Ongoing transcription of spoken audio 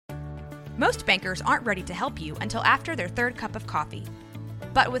Most bankers aren't ready to help you until after their third cup of coffee.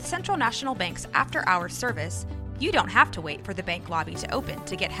 But with Central National Bank's after-hours service, you don't have to wait for the bank lobby to open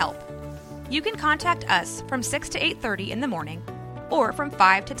to get help. You can contact us from 6 to 8:30 in the morning or from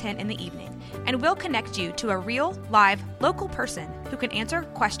 5 to 10 in the evening, and we'll connect you to a real, live, local person who can answer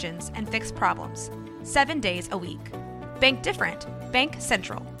questions and fix problems 7 days a week. Bank different. Bank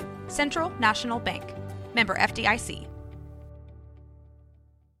Central. Central National Bank. Member FDIC.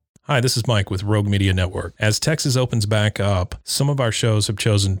 Hi, this is Mike with Rogue Media Network. As Texas opens back up, some of our shows have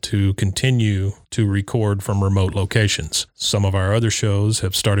chosen to continue to record from remote locations. Some of our other shows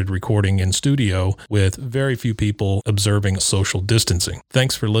have started recording in studio with very few people observing social distancing.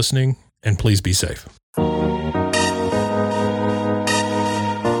 Thanks for listening, and please be safe.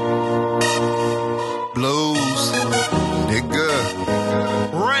 Blues, nigga.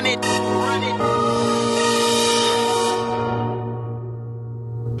 Run it.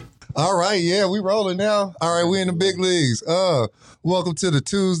 All right, yeah, we rolling now. All right, we in the big leagues. Welcome to the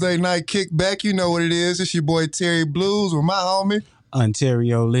Tuesday night kickback. You know what it is. It's your boy Terry Blues with my homie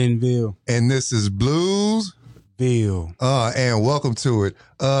Ontario Linville. And this is Blues Bill. And welcome to it.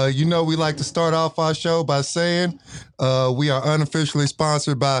 You know, we like to start off our show by saying we are unofficially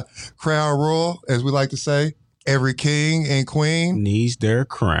sponsored by Crown Royal, as we like to say. Every king and queen needs their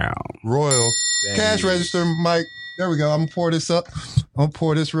crown. Royal. That Cash is. register, Mike. There we go. I'm going to pour this up. I'm going to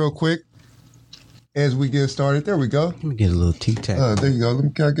pour this real quick as we get started. There we go. Let me get a little tea-tap. There you go.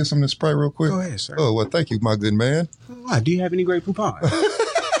 Can I get some of this Sprite real quick? Go ahead, sir. Oh, well, thank you, my good man. Why, do you have any great poupon?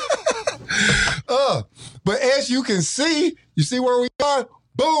 But as you can see, you see where we are?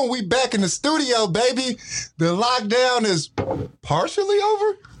 Boom, we back in the studio, baby. The lockdown is partially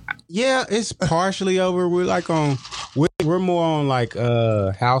over. Yeah, it's partially over. We're more on like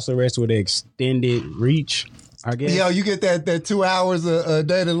house arrest with extended reach, I guess. Yo, you get that 2 hours a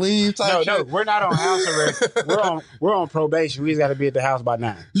day to leave type No, shit? we're not on house arrest. We're on probation. We just got to be at the house by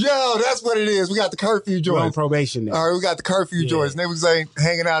 9. Yo, that's what it is. We got the curfew We're on joints. probation now. All right, we got the curfew joints. Niggas ain't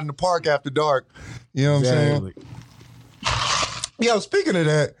hanging out in the park after dark. You know what I'm saying? Exactly. Yo, speaking of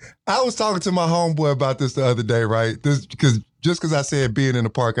that, I was talking to my homeboy about this the other day, right? Because I said being in the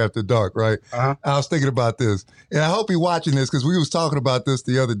park after dark, right? Uh-huh. I was thinking about this. And I hope he watching this because we was talking about this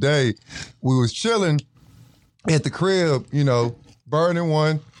the other day. We was chilling at the crib, you know, burning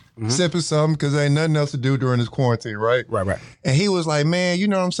one, sipping something because there ain't nothing else to do during this quarantine, right? Right. And he was like, man, you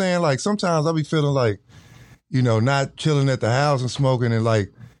know what I'm saying? Like sometimes I'll be feeling like, you know, not chilling at the house and smoking and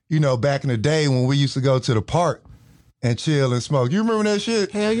like, you know, back in the day when we used to go to the park and chill and smoke. You remember that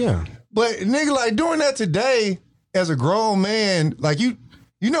shit? Hell yeah. But nigga, like doing that today as a grown man, like you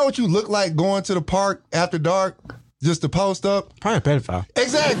know what you look like going to the park after dark just to post up? Probably a pedophile.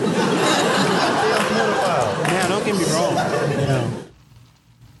 Exactly. Now, don't get me wrong. You know,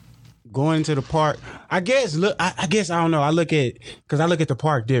 going to the park, I guess I don't know. I look at the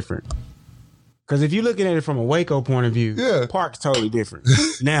park different. Because if you're looking at it from a Waco point of view, Yeah. park's totally different.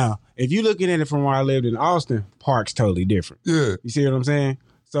 Now, if you're looking at it from where I lived in Austin, park's totally different. Yeah. You see what I'm saying?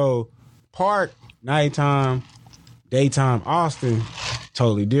 So, park, nighttime, daytime, Austin,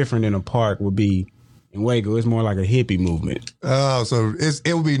 totally different than a park would be in Waco. It's more like a hippie movement. Oh, so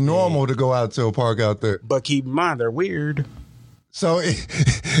it would be normal to go out to a park out there. But keep in mind, they're weird. So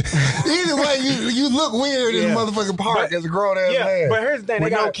either way, you look weird in Yeah. the motherfucking park as a grown ass Yeah, man. but here's the thing.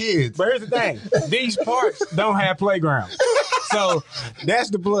 With no kids. But here's the thing. These parks don't have playgrounds. So that's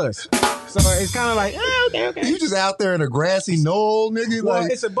the plus. So it's kind of like, okay. You just out there in a grassy knoll, nigga. Well,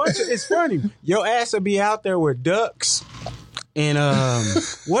 like, it's funny. Your ass will be out there with ducks and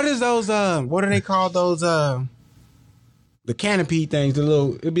what is those what are they called, those the canopy things,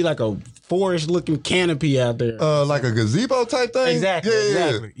 it'd be like a forest looking canopy out there. like a gazebo type thing? Exactly. Yeah.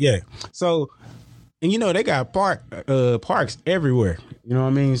 Exactly. Yeah. So, and you know, they got parks everywhere. You know what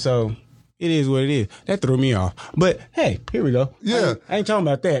I mean? So it is what it is. That threw me off. But hey, here we go. Yeah. I ain't talking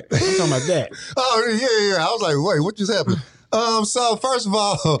about that. I'm talking about that. Oh, yeah. I was like, wait, what just happened? So first of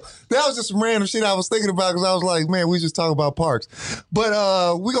all, that was just some random shit I was thinking about because I was like, man, we just talk about parks.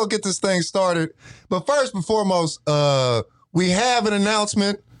 But we gonna get this thing started. But first and foremost, we have an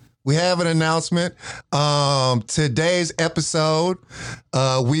announcement. Today's episode,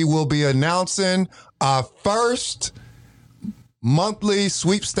 we will be announcing our first monthly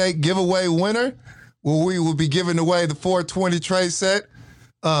sweepstake giveaway winner, where we will be giving away the 420 tray set.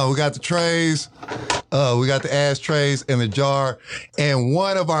 We got the trays, we got the ashtrays and the jar, and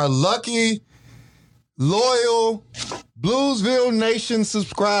one of our lucky, loyal Bluesville Nation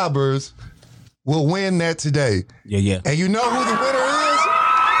subscribers will win that today. Yeah. And you know who the winner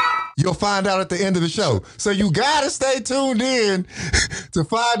is? You'll find out at the end of the show. So you got to stay tuned in to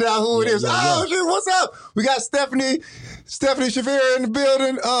find out who it is. Shit, what's up? We got Stephanie Shavira in the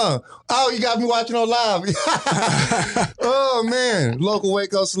building. You got me watching on live. Oh, man. Local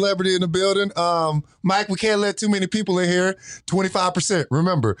Waco celebrity in the building. Mike, we can't let too many people in here. 25%,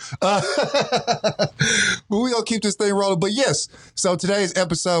 remember. But we're going to keep this thing rolling. But yes, so today's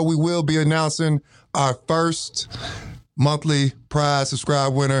episode, we will be announcing our first monthly prize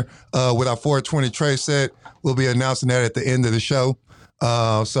subscribe winner with our 420 tray set. We'll be announcing that at the end of the show.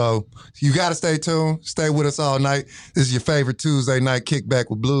 So you got to stay tuned. Stay with us all night. This is your favorite Tuesday night kickback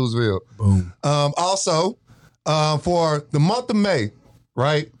with Bluesville. Boom. Also, for the month of May,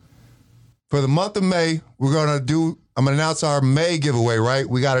 right? For the month of May, I'm going to announce our May giveaway, right?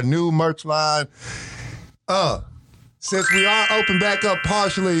 We got a new merch line. Since we are open back up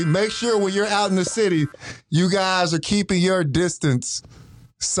partially, make sure when you're out in the city, you guys are keeping your distance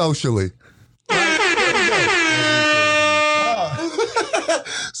socially.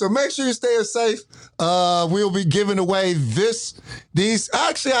 So make sure you're staying safe. We'll be giving away these.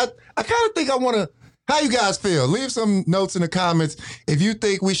 Actually, I kind of think I want to. How you guys feel? Leave some notes in the comments if you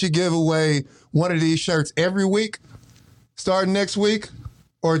think we should give away one of these shirts every week, starting next week,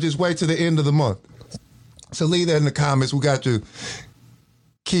 or just wait to the end of the month. So leave that in the comments. We got to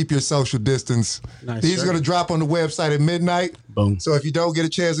keep your social distance. Nice These shirt. are going to drop on the website at midnight. Boom. So if you don't get a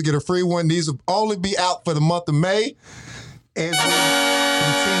chance to get a free one, these will only be out for the month of May as we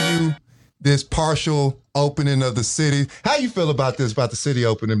continue this partial opening of the city. How you feel about this, about the city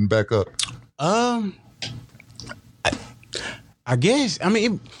opening back up? I guess,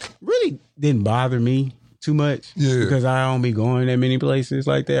 it really didn't bother me too much. Yeah. Because I don't be going that many places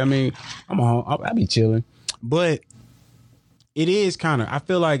like that. I'm home. I'll be chilling. But it is kind of, I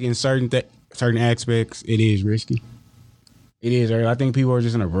feel like in certain aspects, it is risky. It is. I think people are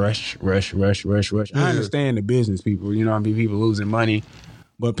just in a rush. Yeah. I understand the business people, people losing money.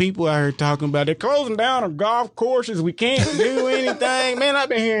 But people out here talking about they're closing down our golf courses. We can't do anything. Man, I've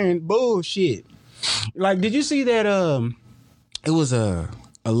been hearing bullshit. Like, did you see that? It was a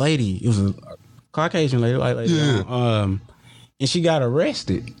lady. It was a Caucasian lady. Yeah. And she got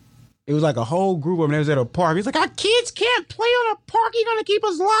arrested. It was like a whole group of them. They was at a park. He's like, our kids can't play on a park. You gonna keep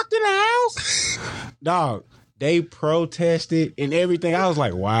us locked in the house? Dog. They protested and everything. I was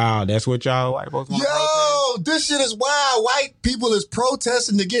like, wow, that's what y'all white folks want to protest? Yo, this shit is wild. White people is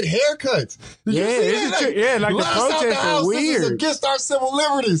protesting to get haircuts. Did you see that? Like the "Blast out protests are house. This is weird. against our civil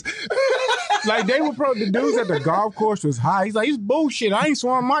liberties. Like they were the dudes at the golf course was high. He's like, it's bullshit. I ain't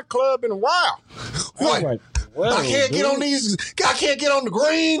sworn my club in a while. What? Like, well, I can't get on these. I can't get on the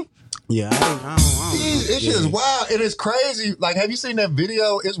green. Yeah, I don't This shit is wild. It is crazy. Like, have you seen that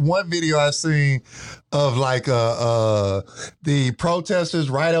video? It's one video I've seen of like the protesters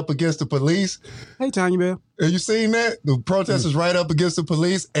right up against the police. Hey, Tanya Bell. Have you seen that? The protesters right up against the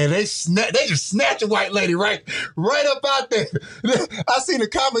police, and they just snatch a white lady right up out there. I seen the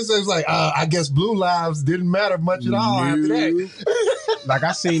comments. It was like, I guess blue lives didn't matter much at all after that. Like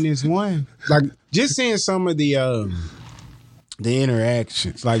I seen this one. Like just seeing some of the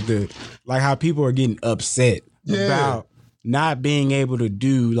interactions, like how people are getting upset about not being able to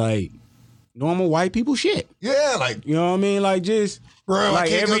do like normal white people shit. Yeah, like, you know what I mean? Like just bro, like I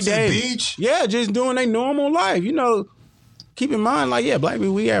can't every go to day. the beach. Yeah, just doing their normal life. Keep in mind, like, black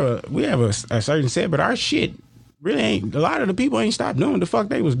people, we have a certain set, but our shit really ain't. A lot of the people ain't stopped doing the fuck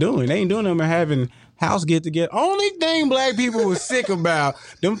they was doing. They ain't doing them and having house get together. Only thing black people was sick about,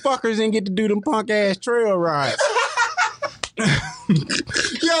 them fuckers didn't get to do them punk ass trail rides. Yo,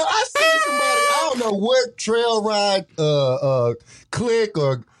 I seen somebody, I don't know what trail ride, clique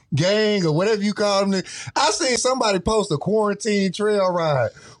or gang or whatever you call them. I seen somebody post a quarantine trail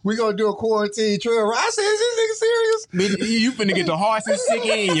ride. We gonna do a quarantine trail ride. I said, is this nigga serious? You finna get the horses sick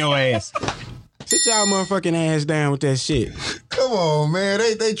in your ass. Sit y'all motherfucking ass down with that shit. Come on, man.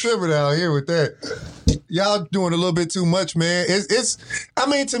 They tripping out here with that. Y'all doing a little bit too much, man. It's I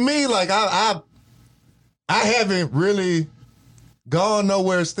mean, to me, like I haven't really gone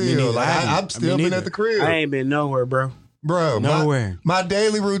nowhere still. Like I've still been at the crib. I ain't been nowhere, bro. Bro, nowhere. My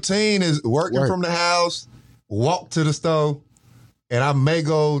daily routine is working from the house, walk to the store, and I may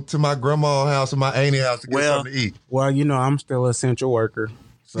go to my grandma's house or my auntie's house to get something to eat. Well, I'm still an essential worker.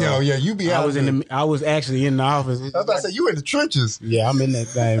 So yeah, you be out. I was actually in the office. I was about to say, you in the trenches. Yeah, I'm in that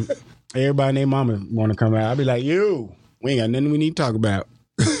thing. Everybody and their mama want to come out. I'll be like, we ain't got nothing we need to talk about.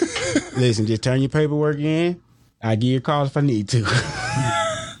 Listen, just turn your paperwork in. I'll give you a call if I need to.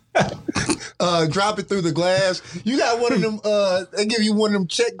 drop it through the glass. You got one of them. They give you one of them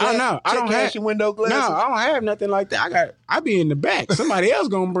check. Oh no, I don't have window glasses. No, I don't have nothing like that. I be in the back. Somebody else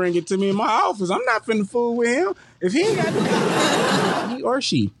gonna bring it to me in my office. I'm not finna fool with him if he ain't got he or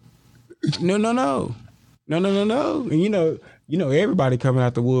she. No. And you know everybody coming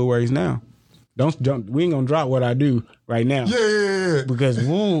out the woodworks now. Don't jump. We ain't gonna drop what I do right now. Yeah. Because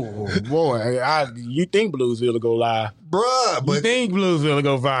boy, you think Bluesville will go live, Bruh, but you think Bluesville will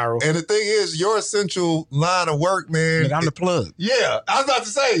go viral, and the thing is, your essential line of work, man. Nigga, I'm the plug. Yeah, I was about to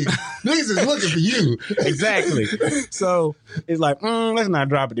say, niggas is looking for you. Exactly. So it's like, let's not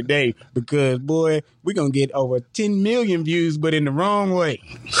drop it today because boy, we gonna get over 10 million views, but in the wrong way.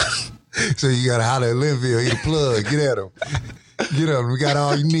 So you gotta holler at Linville. He the plug. Get at him. Get at him. We got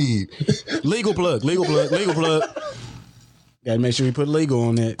all you need. Legal plug. Gotta make sure you put legal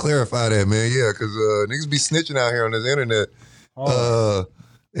on that. Clarify that, man. Yeah, because niggas be snitching out here on this internet.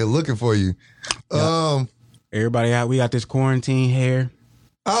 They're looking for you. Yeah. Everybody out. We got this quarantine hair.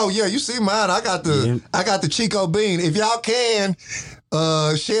 Oh yeah, you see mine. I got the Chico Bean. If y'all can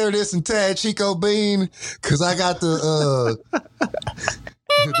share this and tag Chico Bean, because I got the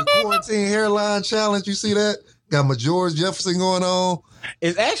quarantine hairline challenge. You see that? Got my George Jefferson going on.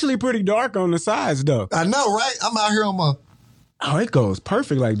 It's actually pretty dark on the sides, though. I know, right? I'm out here on my... Oh, it goes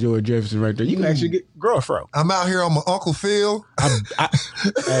perfect like George Jefferson right there. You can actually grow a fro. I'm out here on my Uncle Phil.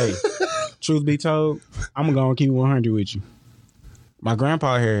 Hey, truth be told, I'm going to keep 100 with you. My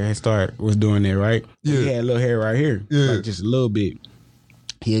grandpa hair was doing that, right? Yeah. He had a little hair right here. Yeah. Like just a little bit.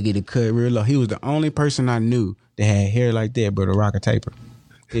 He'll get it cut real low. He was the only person I knew that had hair like that but a rock a taper.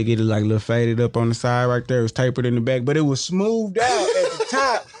 He'd get it like a little faded up on the side right there. It was tapered in the back, but it was smoothed out at the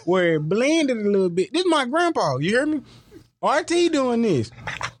top where it blended a little bit. This is my grandpa. You hear me? RT doing this.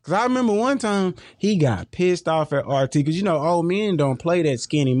 Because I remember one time he got pissed off at RT because, you know, old men don't play that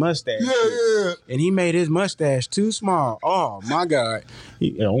skinny mustache. Yeah. And he made his mustache too small. Oh, my God.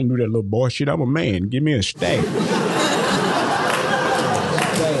 I don't do that little boy shit. I'm a man. Give me a stash.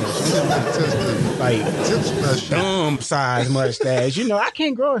 Like thumb size mustache. You know, I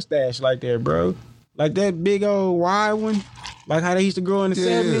can't grow a stash like that, bro. Like that big old wide one. Like how they used to grow in the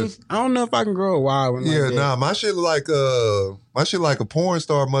 70s. I don't know if I can grow a wide one like that. Nah, my shit like a porn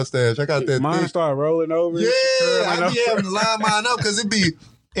star mustache. I got that mine thing. start rolling over. Yeah, I be having to line mine up because it be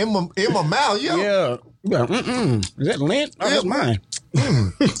in my mouth. Yeah. Is that lint? Oh, that's mine.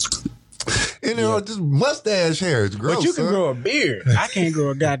 And this mustache hair is gross. But you can grow a beard. I can't grow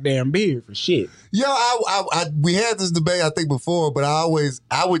a goddamn beard for shit. Yo, we had this debate I think before, but I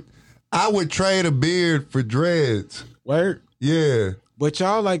would trade a beard for dreads. Word? Yeah. But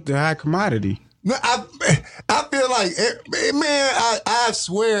y'all like the high commodity. No, I feel like, man, I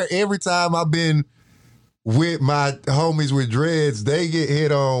swear every time I've been with my homies with dreads, they get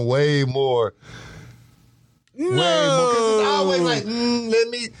hit on way more. No. Way more. Because it's always like,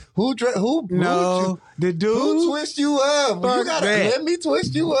 the dude who twist you up? Fuck You gotta that. let me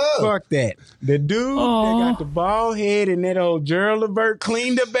twist you up. Fuck that. The dude that got the bald head and that old Gerald Levert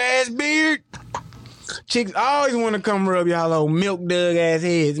cleaned up ass beard. Chicks always want to come rub y'all old milk dug ass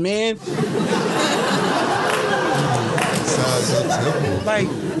heads, man. Like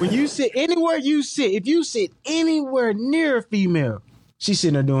when you sit anywhere you sit, if you sit anywhere near a female, she's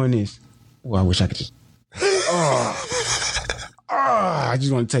sitting there doing this. Oh, I wish I could just. I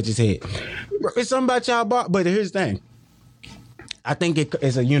just want to touch his head. It's something about y'all bald, but here's the thing. I think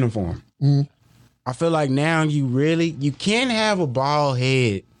it's a uniform. Mm-hmm. I feel like now you can't have a bald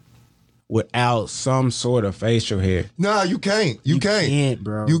head without some sort of facial hair. No, you can't. You can't,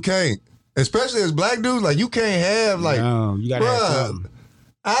 bro. You can't. Especially as black dudes, like you can't have like. No, you gotta have something.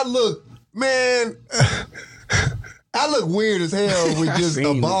 I look weird as hell with just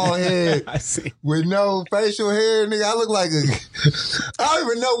a bald head with no facial hair, nigga. I look like I don't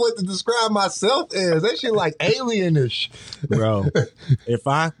even know what to describe myself as. That shit like alienish, bro. If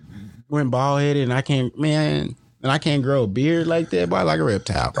I went bald headed and I can't grow a beard like that, boy, I like a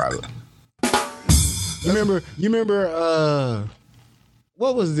reptile probably. You remember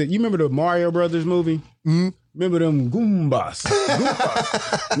what was it? You remember the Mario Brothers movie? Mm-hmm. Remember them Goombas?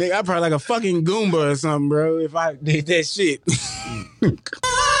 Nigga, I probably like a fucking Goomba or something, bro, if I did that shit.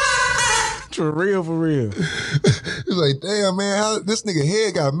 For real. It's like, damn, man, how this nigga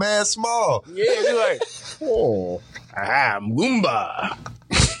head got mad small. Yeah, you're like, I'm Goomba.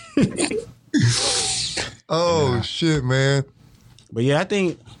 Shit, man. But yeah, I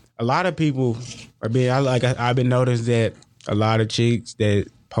think a lot of people I've been noticed that a lot of chicks that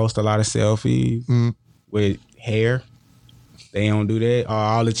post a lot of selfies with hair, they don't do that. Or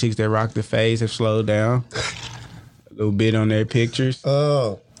all the chicks that rock the face have slowed down a little bit on their pictures.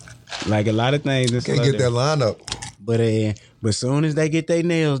 Oh. Like a lot of things. Can't get that lineup. But soon as they get their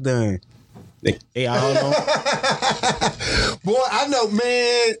nails done, they all know. Boy, I know,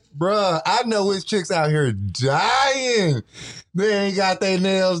 man, bruh, I know his chicks out here dying. They ain't got their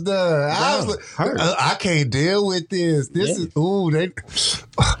nails done. I was like, I can't deal with this. This is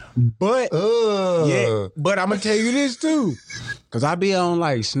But but I'm gonna tell you this too, because I be on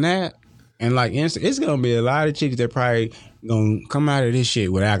like Snap and like Insta. It's gonna be a lot of chicks that probably gonna come out of this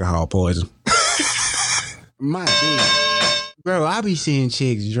shit with alcohol poison. My dude, bro, I be seeing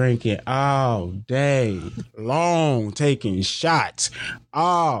chicks drinking all day long, taking shots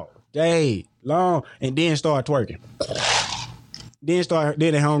all day long, and then start twerking. Then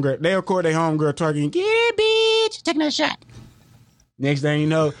they homegirl, they record their homegirl twerking. Get it, bitch, taking that shot. Next thing you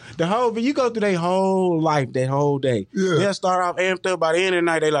know, you go through their whole life, that whole day. Yeah. They'll start off amped up. By the end of the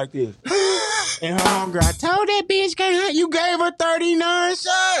night, they like this. And her homegirl, I told that bitch can't hunt. You gave her 39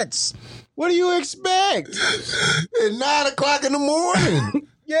 shots. What do you expect? At 9 o'clock in the morning.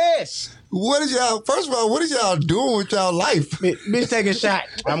 Yes. First of all, what is y'all doing with y'all life? Bitch, take a shot.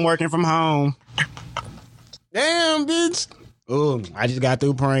 I'm working from home. Damn, bitch. Oh, I just got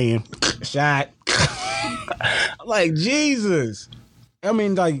through praying. Shot. Like, Jesus. I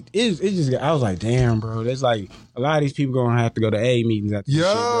mean, like, it's just, I was like, damn, bro. There's like, a lot of these people gonna have to go to A meetings after this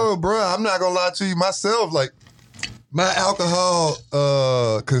shit, bro, I'm not gonna lie to you myself. Like, my alcohol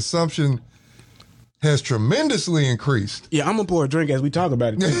consumption has tremendously increased. Yeah, I'm gonna pour a drink as we talk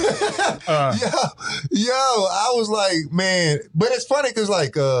about it. I was like, man, but it's funny because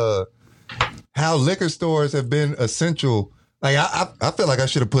like how liquor stores have been essential. Like I feel like I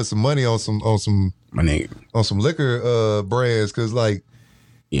should have put some money on some my nigga on some liquor brands because like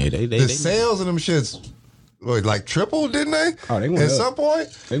the sales of them shits like tripled, didn't they? Oh, they went at up. Some point.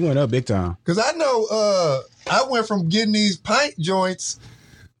 They went up big time. Because I know I went from getting these pint joints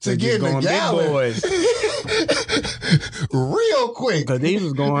to getting a gallon real quick. Because these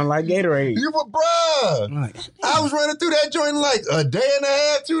was going like Gatorade. You were, bruh. I was running through that joint in like a day and a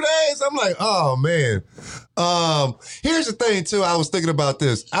half, 2 days. I'm like, oh, man. Here's the thing, too. I was thinking about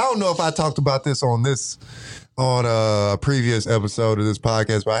this. I don't know if I talked about this on a previous episode of this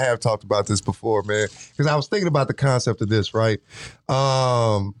podcast, but I have talked about this before, man. Because I was thinking about the concept of this, right?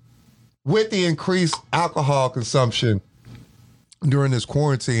 With the increased alcohol consumption during this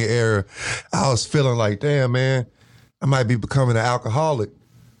quarantine era, I was feeling like, damn, man, I might be becoming an alcoholic,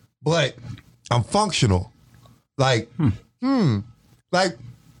 but I'm functional. Like, like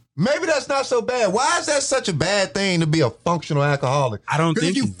maybe that's not so bad. Why is that such a bad thing to be a functional alcoholic? I don't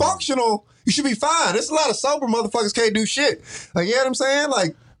think if you're functional, you should be fine. There's a lot of sober motherfuckers can't do shit. Like, you know what I'm saying?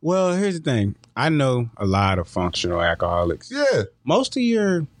 Like, well, here's the thing. I know a lot of functional alcoholics. Yeah. Most of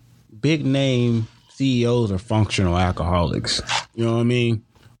your big name CEOs are functional alcoholics. You know what I mean?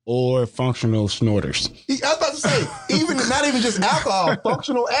 Or functional snorters. I was about to say, not even just alcohol,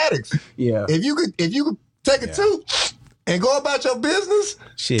 functional addicts. Yeah. If you could take a toot and go about your business.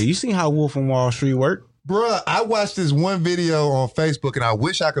 Shit, you see how Wolf on Wall Street work? Bruh, I watched this one video on Facebook and I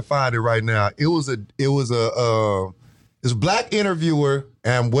wish I could find it right now. It was a black interviewer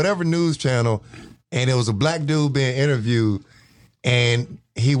and whatever news channel, and it was a black dude being interviewed, and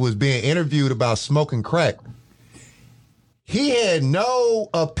he was being interviewed about smoking crack. He had no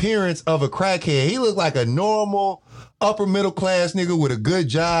appearance of a crackhead. He looked like a normal upper middle class nigga with a good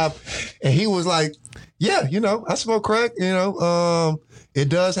job. And he was like, yeah, I smoke crack, it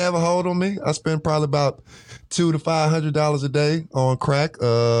does have a hold on me. I spend probably about $200 to $500 a day on crack. That's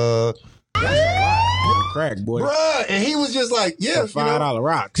a lot on crack, boy. Bruh, and he was just like, yeah. $5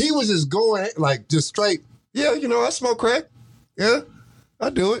 rocks. He was just going like just straight, yeah, I smoke crack. Yeah. I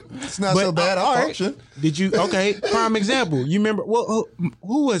do it. It's not so bad. I function. Did you? Okay, prime example. You remember? Well,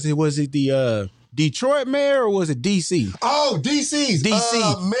 who was it? Was it the Detroit mayor or was it DC? Oh, DC's.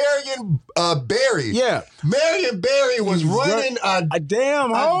 Marion Barry. Yeah. Marion Barry was running a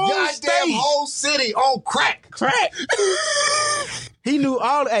damn whole city on crack. Crack. He knew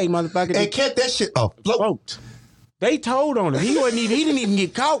all the motherfucker. And kept that shit afloat. They told on him. He didn't even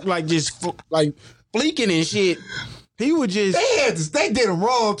get caught like just like fleeking and shit. He would just... They did him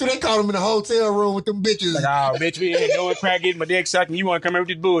wrong, too. They caught him in the hotel room with them bitches. Like, oh, bitch, we ain't doing crack, getting my dick sucked, and you want to come here with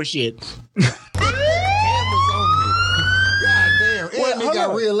this bullshit. Cameras on me. God damn. And he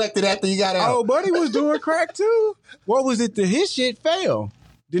got reelected after he got out. Oh, buddy was doing crack, too. What was it? His shit fell.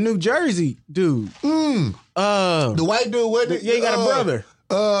 The New Jersey dude. The white dude, wasn't it? Yeah, he got a brother.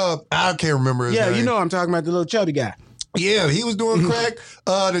 I can't remember his name. Yeah, I'm talking about the little chubby guy. Yeah, he was doing crack.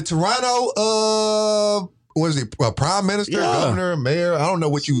 The Toronto... was he a prime minister, governor, mayor? I don't know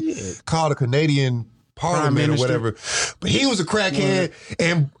what you call a Canadian parliament or whatever. But he was a crackhead.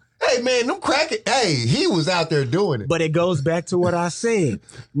 And Hey, man, them crackheads. Hey, he was out there doing it. But it goes back to what I said.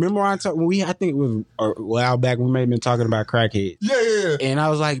 Remember I think it was a while back we may have been talking about crackheads. Yeah. And I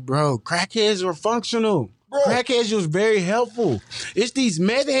was like, bro, crackheads are functional. Bro. Crackheads was very helpful. It's these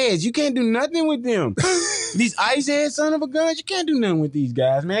meth heads. You can't do nothing with them. These ice head son of a guns, you can't do nothing with these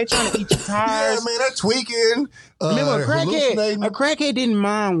guys, man. They trying to eat your tires. Yeah, man, they're tweaking. Remember, a crackhead didn't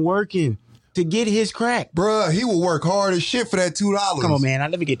mind working to get his crack. Bruh, he will work hard as shit for that $2. Come on,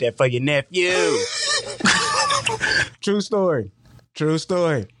 man. Let me get that for your nephew. True story.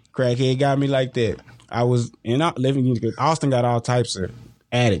 Crackhead got me like that. I was living in Austin, got all types of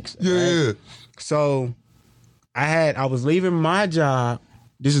addicts. Yeah. Right? So I was leaving my job.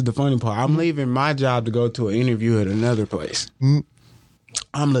 This is the funny part. I'm leaving my job to go to an interview at another place.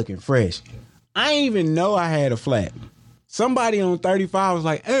 I'm looking fresh. I didn't even know I had a flat. Somebody on 35 was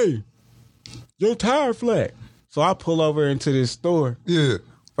like, hey, your tire flat. So I pull over into this store. Yeah.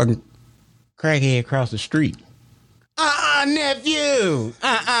 Fucking crackhead across the street. Nephew.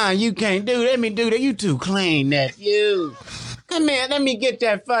 You can't do that. Let me do that. You too clean, nephew. Come here, let me get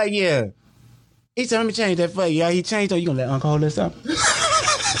that for you. He said, let me change that for you. He changed it. You gonna let Uncle hold this up?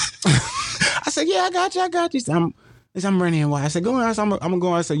 I said, yeah, I got you. So I'm running in. I said, go on. I'm gonna go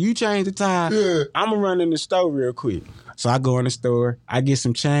on. I said, you change the tire. Yeah. I'm gonna run in the store real quick. So I go in the store. I get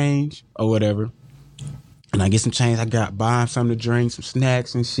some change or whatever. And I get some change. Buy him something to drink, some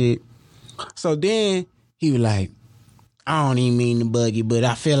snacks and shit. So then he was like, I don't even mean to bug you, but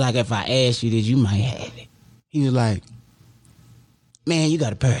I feel like if I ask you this, you might have it. He was like, man, you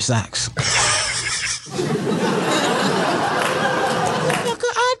got a pair of socks.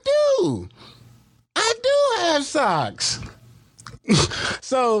 I do have socks.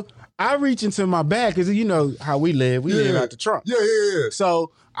 So I reach into my bag because you know how we live. We live out the trunk. Yeah.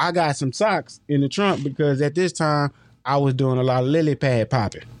 So I got some socks in the trunk because at this time I was doing a lot of lily pad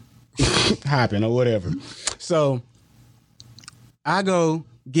popping, hopping or whatever. So I go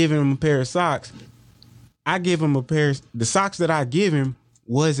give him a pair of socks. I give him the socks that I give him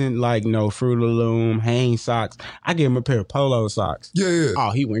wasn't like no Fruit of the Loom, Hanes socks. I gave him a pair of polo socks. Yeah.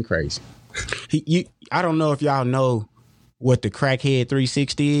 Oh, he went crazy. I don't know if y'all know what the crackhead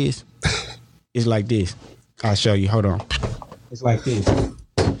 360 is. It's like this. I'll show you. Hold on. It's like this. Ow,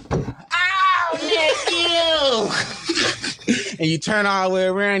 nephew! And you turn all the way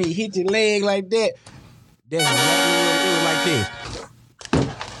around, you hit your leg like that. That's exactly what it was, like this.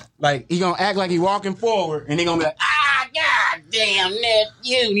 Like, he gonna act like he walking forward, and he gonna be like, God damn,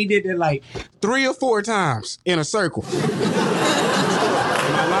 nephew. And he did that like 3 or 4 times in a circle. My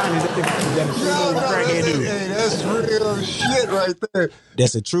line is that a true crackhead dude. Hey, that's real shit right there.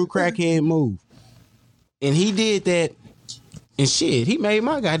 That's a true crackhead move. And he did that, and shit, he made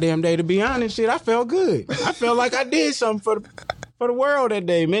my goddamn day, to be honest. Shit, I felt good. I felt like I did something for the world that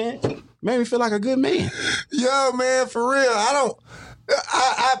day, man. Made me feel like a good man. Yo, man, for real.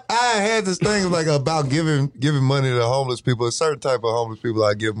 I had this thing like about giving money to homeless people. A certain type of homeless people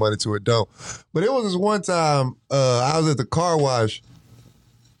I give money to or don't. But it was this one time I was at the car wash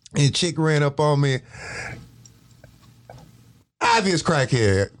and a chick ran up on me. Obvious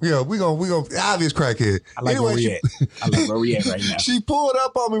crackhead. You know, we gonna obvious crackhead. I like where we at. I like where we at right now. She pulled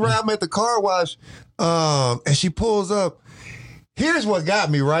up on me right. I'm at the car wash, and she pulls up. Here's what got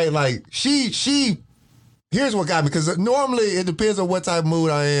me, right? Like here's what got me, because normally it depends on what type of mood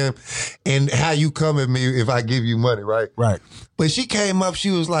I am and how you come at me if I give you money, right? Right. But she came up,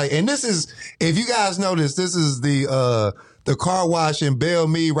 she was like, and this is, if you guys notice, this is the car wash in Belle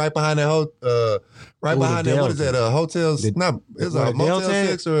Meade, right behind that behind that, what is that? Hotels? It's a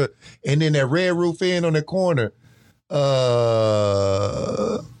Motel 6, and then that Red Roof Inn on the corner.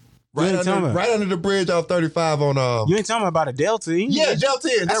 Right under the bridge off 35 on You ain't talking about a Delta Inn. Yeah, Delta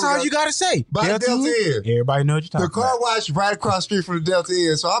Inn. That's all you gotta say. By Delta Inn. Everybody know what you're talking about. The car wash right across the street from the Delta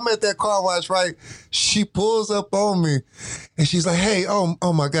Inn. So I'm at that car wash, right? She pulls up on me and she's like, hey, oh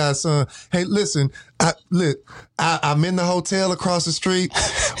my God, son. Hey, listen, I'm in the hotel across the street.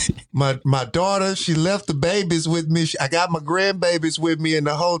 My daughter, she left the babies with me. I got my grandbabies with me in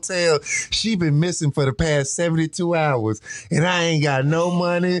the hotel. She been missing for the past 72 hours and I ain't got no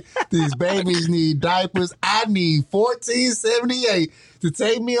money. These babies need diapers. I need $14.78 to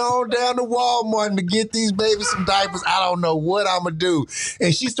take me on down to Walmart and to get these babies some diapers. I don't know what I'm going to do.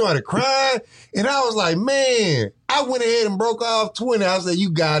 And she started crying. And I was like, man, I went ahead and broke off 20. I was like, you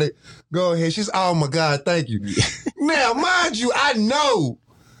got it. Go ahead. She's, oh my God, thank you. Now, mind you, I know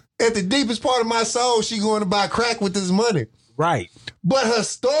at the deepest part of my soul, she going to buy crack with this money. Right. But her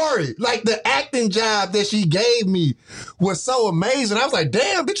story, like the acting job that she gave me was so amazing. I was like,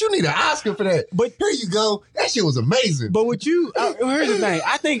 damn, bitch, you need an Oscar for that. But here you go. That shit was amazing. But with you, here's the thing.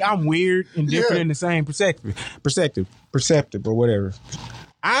 I think I'm weird and different in the same perceptive or whatever.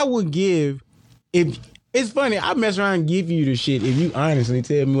 I would give, if it's funny, I mess around and give you the shit if you honestly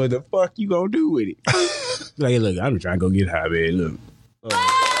tell me what the fuck you gonna do with it. Like, look, I'm trying to go get high, man. Look.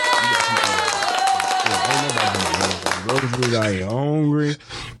 I ain't hungry.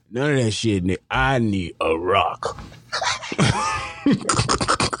 None of that shit, nigga. I need a rock.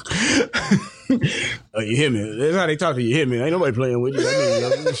 Oh, you hear me? That's how they talk to you. Hear me? Ain't nobody playing with you.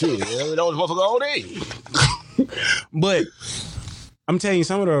 I mean, shit. That was motherfucker all day. But I'm telling you,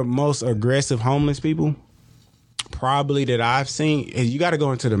 some of the most aggressive homeless people probably that I've seen is you got to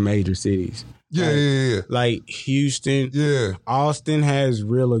go into the major cities. Yeah. Like Houston. Yeah. Austin has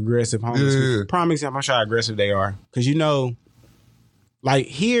real aggressive homeless people. Prime example, I'm sure how aggressive they are. Because you know, like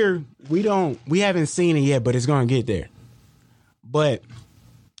here, we haven't seen it yet, but it's going to get there. But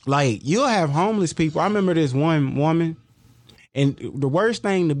like you'll have homeless people. I remember this one woman, and the worst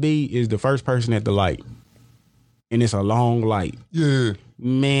thing to be is the first person at the light. And it's a long light. Yeah.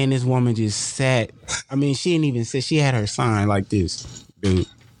 Man, this woman just sat. I mean, she didn't even sit. She had her sign like this, dude.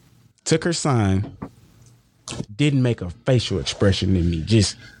 Took her sign, didn't make a facial expression in me.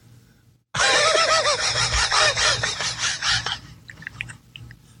 Just.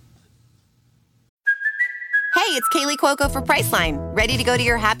 Hey, it's Kaylee Cuoco for Priceline. Ready to go to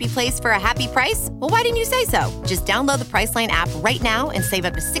your happy place for a happy price? Well, why didn't you say so? Just download the Priceline app right now and save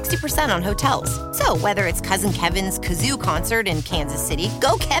up to 60% on hotels. So whether it's Cousin Kevin's Kazoo Concert in Kansas City,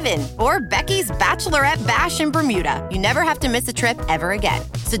 go Kevin, or Becky's Bachelorette Bash in Bermuda, you never have to miss a trip ever again.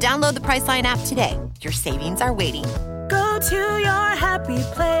 So download the Priceline app today. Your savings are waiting. Go to your happy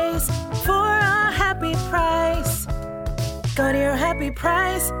place for a happy price. Go to your happy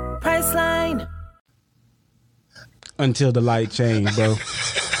price, Priceline. Until the light changed, bro.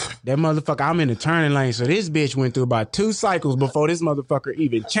 That motherfucker, I'm in the turning lane, so this bitch went through about 2 cycles before this motherfucker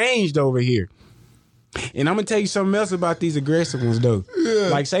even changed over here. And I'm gonna tell you something else about these aggressive ones, though. Yeah.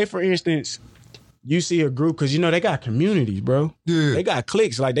 Like, say for instance, you see a group, because you know they got communities, bro. Yeah. They got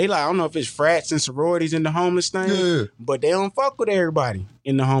cliques. Like, I don't know if it's frats and sororities in the homeless thing, but they don't fuck with everybody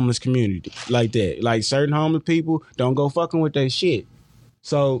in the homeless community like that. Like, certain homeless people don't go fucking with their shit.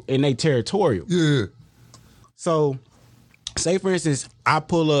 So, and they territorial. Yeah. So, say, for instance, I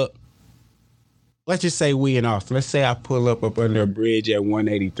pull up, let's just say we in Austin. Let's say I pull up under a bridge at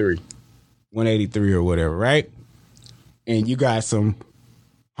 183 or whatever, right? And you got some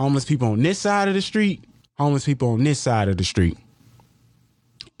homeless people on this side of the street, homeless people on this side of the street.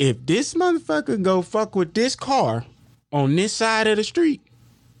 If this motherfucker go fuck with this car on this side of the street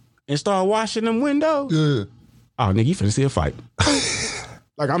and start washing them windows, oh, nigga, you finna see a fight.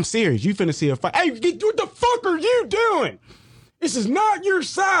 Like, I'm serious. You finna see a fight. Hey, what the fuck are you doing? This is not your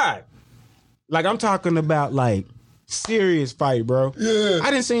side. Like, I'm talking about, like, serious fight, bro. Yeah.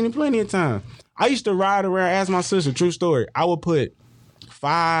 I done seen it plenty of times. I used to ride around, ask my sister, true story. I would put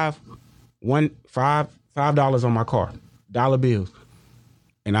 $5 on my car, dollar bills.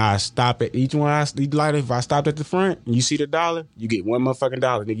 And I stop at each one. Like, if I stopped at the front and you see the dollar, you get one motherfucking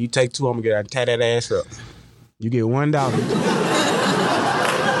dollar. Nigga, you take 2, I'm gonna tie that ass up. You get $1.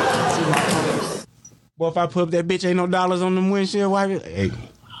 Well, if I put up that bitch, ain't no dollars on them windshield wipers. Hey,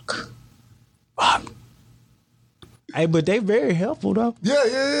 fuck. Hey, but they very helpful though.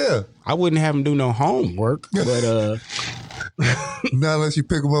 Yeah. I wouldn't have them do no homework, but not unless you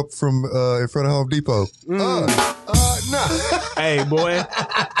pick them up from in front of Home Depot. No. Hey, boy.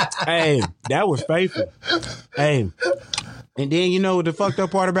 Hey, that was faithful. Hey, and then you know what the fucked up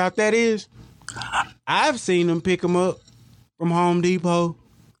part about that is? I've seen them pick them up from Home Depot,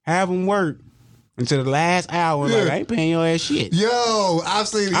 have them work until the last hour. Like, I ain't paying your ass shit. Yo, I've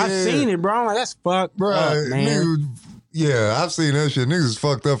seen it. I've seen it, bro. I'm like, that's fucked up, man. Yeah, I've seen that shit. Niggas is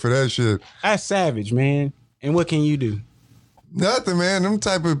fucked up for that shit. That's savage, man. And what can you do? Nothing, man. Them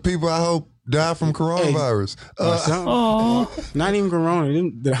type of people, I hope, die from coronavirus. Not even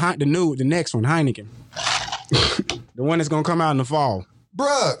corona. The next one, Heineken. The one that's gonna come out in the fall.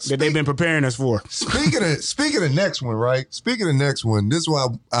 Bruh, that they've been preparing us for. Speaking of next one, right? Speaking of next one, this is why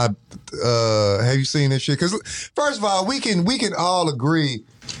I have you seen this shit? Because first of all, we can all agree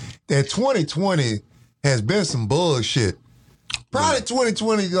that 2020 has been some bullshit. Probably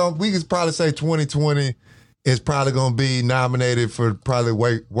 2020, we could probably say 2020 is probably going to be nominated for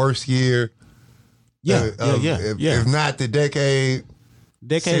probably worst year. If not the decade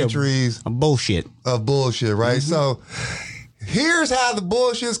centuries of bullshit. Of bullshit, right? Mm-hmm. So here's how the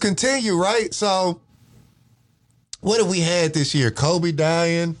bullshits continue, right? So what have we had this year? Kobe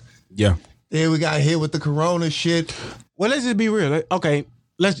dying. Yeah. Then we got hit with the corona shit. Well, let's just be real. Okay,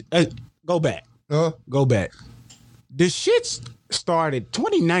 let's go back. Go back. The shit started,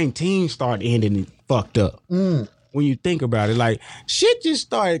 2019 started ending fucked up. When you think about it, like, shit just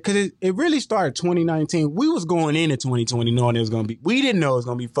started, because it really started 2019. We was going into 2020 knowing it was going to be, we didn't know it was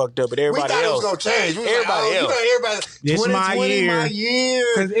going to be fucked up, but everybody else. We thought it was going to change. We everybody else. Everybody, This my year.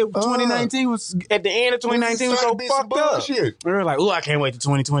 Because 2019 was, at the end of 2019 was so fucked up. We were like, I can't wait to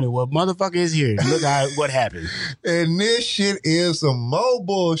 2020. Well, motherfucker is here. Look at what happened. And this shit is some more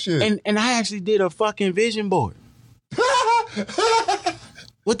bullshit. And I actually did a fucking vision board.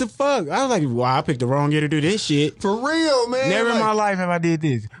 What the fuck? I was like, wow, I picked the wrong year to do this shit. For real, man. Never in my life have I did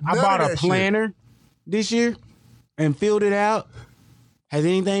this. I bought a planner this year and filled it out. Has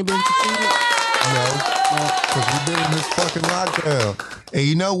anything been completed? No. Because we've been in this fucking lockdown. And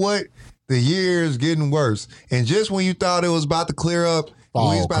you know what? The year is getting worse. And just when you thought it was about to clear up, we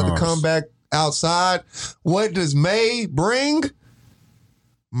was about to come back outside, what does May bring?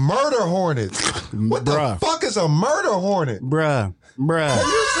 Murder hornets. What the fuck is a murder hornet? Bruh. Have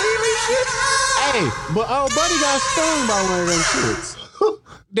you seen this shit? Hey, but buddy got stung by one of them shits.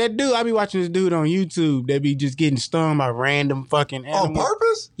 That dude, I be watching this dude on YouTube that be just getting stung by random fucking animals. On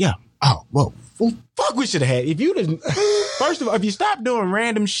purpose? Yeah. Oh, well, fuck, we should have had. If you didn't, first of all, if you stop doing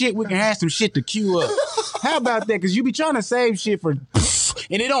random shit, we can have some shit to queue up. How about that? Because you be trying to save shit for, and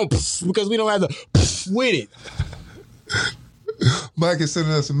it don't, because we don't have the with it. Mike is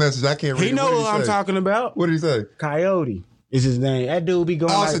sending us a message. I can't read it. He know what I'm talking about. What did he say? Coyote is his name. That dude be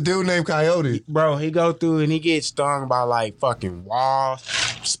going it's a dude named Coyote. Bro, he go through and he gets stung by like fucking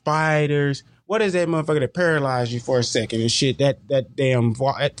wasps, spiders. What is that motherfucker that paralyzed you for a second and shit? That damn...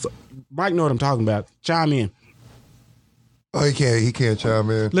 Mike know what I'm talking about. Chime in. Oh, he can't chime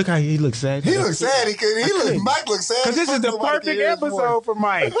in. Look how he looks sad. He looks sad. Mike looks sad. Because this is the perfect episode for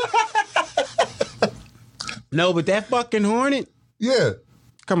Mike. No, but that fucking hornet... Yeah.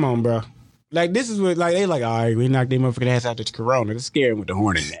 Come on, bro. Like, this is what, like, they like, all right, we knocked them motherfucking ass out to corona. Let's scare him with the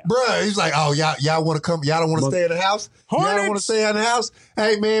hornet now. Bruh, he's like, oh, y'all want to come? Y'all don't want to stay in the house? Hornets? Y'all don't want to stay in the house?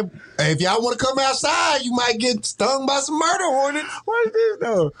 Hey, man, if y'all want to come outside, you might get stung by some murder hornets. What is this,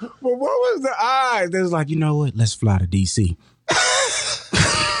 though? Well, what was the odds? They was like, you know what? Let's fly to D.C.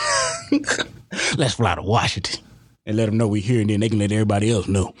 Let's fly to Washington and let them know we're here, and then they can let everybody else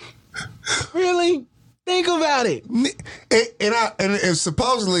know. Really? Think about it. And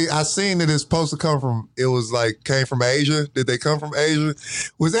supposedly I seen that it's supposed to come from, it was like, came from Asia. Did they come from Asia?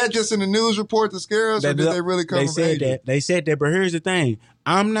 Was that just in the news report to scare us, or did they really come from Asia? They said that, but here's the thing.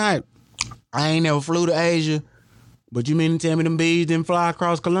 I ain't never flew to Asia, but you mean to tell me them bees didn't fly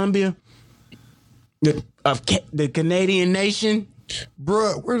across Colombia? The Canadian nation?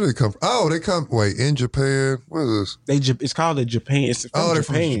 Bruh, where do they come from? Oh, they come, in Japan. What is this? It's called the Japan. It's from they're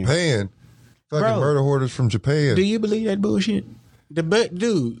Japan. from Japan. Fucking murder hoarders from Japan. Do you believe that bullshit?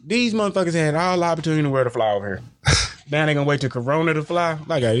 Dude, these motherfuckers had all the opportunity in the world to fly over here. Now they gonna wait till Corona to fly?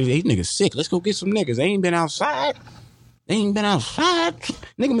 Like, these niggas sick. Let's go get some niggas. They ain't been outside.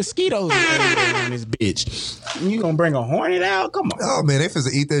 Nigga, mosquitoes around this bitch. You gonna bring a hornet out? Come on. Oh, man, they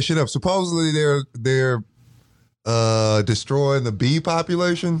finna eat that shit up. Supposedly they're destroying the bee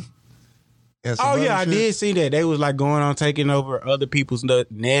population. Oh, yeah, I did see that. They was like going on taking over other people's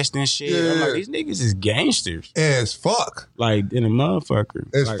nest and shit. Yeah. I'm like, these niggas is gangsters. As fuck. Like, in a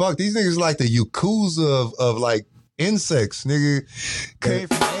motherfucker. As like, fuck. These niggas like the Yakuza of like insects, nigga. Came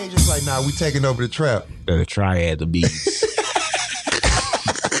from Asia. It's like, nah, we taking over the trap. The triad of bees.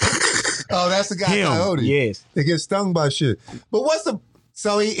 Oh, that's the guy, Coyote. Yes. They get stung by shit. But what's the...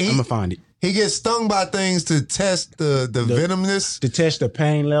 So he I'm gonna find it. He gets stung by things to test the venomness. To test the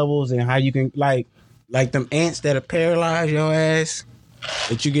pain levels and how you can, like them ants that'll paralyze your ass.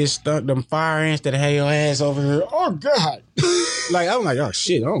 That you get stuck, them fire ants that have your ass over here. Oh, God. Like, I'm like, oh,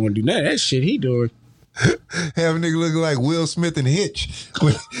 shit, I don't want to do none of that shit he doing. Have a nigga looking like Will Smith and Hitch.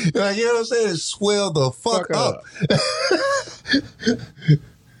 Like, you know what I'm saying? Swell the fuck up.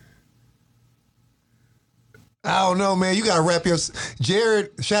 I don't know, man. You got to wrap your...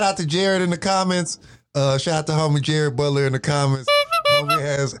 Jared, shout out to Jared in the comments. Shout out to homie Jared Butler in the comments. Homie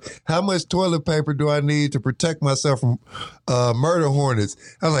has, how much toilet paper do I need to protect myself from murder hornets?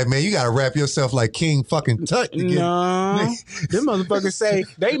 I was like, man, you got to wrap yourself like King fucking Tut. No. Them motherfuckers say,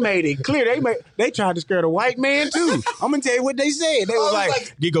 they made it clear. They tried to scare the white man, too. I'm going to tell you what they said. They was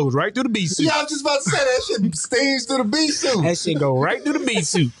like, it goes right through the bee suit. Yeah, I was just about to say that shit stings through the bee suit. That shit go right through the bee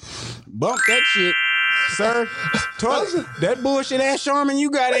suit. Bump that shit. Sir, that bullshit ass Charmin you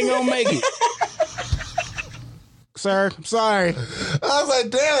got ain't gonna make it. sir. I'm sorry. I was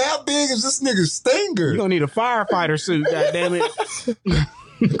like, damn, how big is this nigga's stinger? You're gonna need a firefighter suit, goddammit.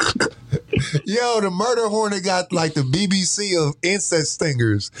 Yo, the murder hornet got like the BBC of insect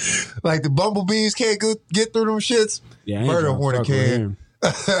stingers. Like the bumblebees can't get through them shits. Yeah, I ain't murder gonna hornet fuck with can. him.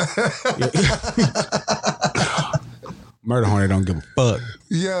 Murder hornet don't give a fuck.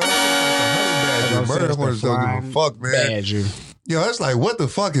 Yeah, it's like a honey badger. Murder hornets don't give a fuck, man. Badger. Yo, it's like, what the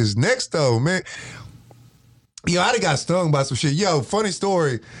fuck is next though, man? Yo, I done got stung by some shit. Yo, funny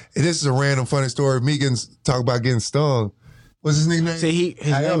story. And this is a random funny story. Me talk about getting stung. What's his nickname? See,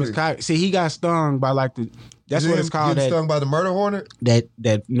 his name is Coyote. See, he got stung by like the. That's what it's called. Getting stung by the murder hornet?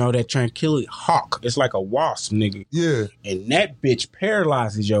 That tranquility hawk. It's like a wasp, nigga. Yeah. And that bitch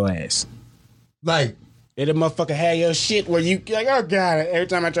paralyzes your ass. Like, it'll motherfucker have your shit where you like, oh god. Every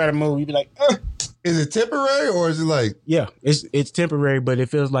time I try to move, you be like, is it temporary or is it like? Yeah, it's temporary, but it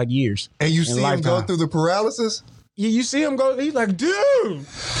feels like years. And you see him go through the paralysis? Yeah, you see him go. He's like, dude,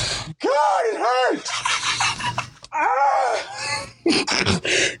 God, it hurts.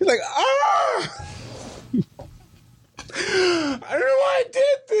 He's like, I don't know why I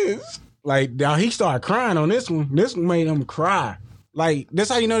did this. Like, now he started crying on this one. This one made him cry. Like, that's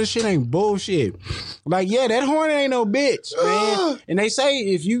how you know this shit ain't bullshit. Like, yeah, that hornet ain't no bitch, man. And they say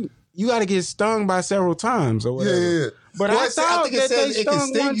if you got to get stung by several times or whatever. Yeah. But well, I thought think it says it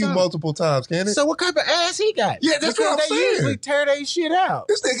can sting you multiple times, can it? So what type of ass he got? Yeah, that's what I'm they saying. Usually tear their shit out.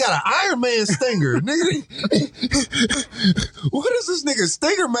 This nigga got an Iron Man stinger, nigga. What is this nigga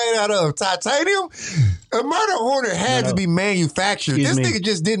stinger made out of? Titanium? A murder hornet had to be manufactured. Excuse this me. nigga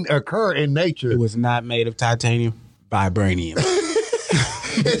just didn't occur in nature. It was not made of titanium. Vibranium.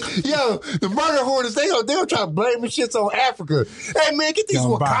 Yo, the murder hornets, they gonna try to blame the shits on Africa. Hey man, get these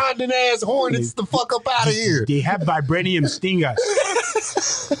Wakandan ass hornets the fuck up out of here. They have vibranium stingers.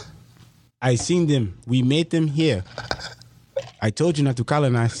 I seen them. We made them here. I told you not to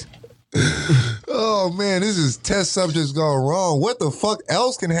colonize. Oh man, this is test subjects gone wrong. What the fuck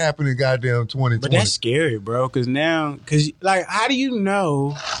else can happen in goddamn 2020? But that's scary, bro. Because like, how do you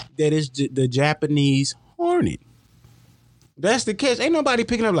know that it's the Japanese hornet? That's the catch. Ain't nobody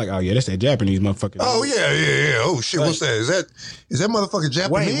picking up like, oh yeah, that's that Japanese motherfucker. Oh yeah. Oh shit, what's that? Is that motherfucker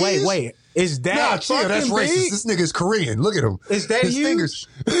Japanese? Wait. Is that nah, chill, that's big? racist. This nigga's Korean. Look at him. Is that his huge? fingers?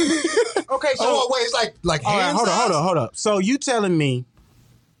 Okay, so oh wait, it's like hand hold size? up. So you telling me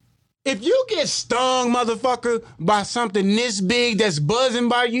if you get stung, motherfucker, by something this big that's buzzing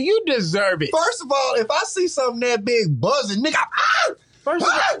by you, you deserve it. First of all, if I see something that big buzzing, nigga, First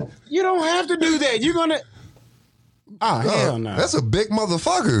of all, you don't have to do that. You're gonna. Oh, hell no. That's a big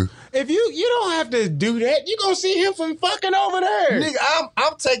motherfucker. If you don't have to do that, you gonna see him from fucking over there. Nigga,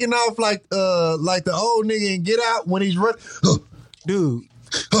 I'm taking off like the old nigga in Get Out when he's running. Dude,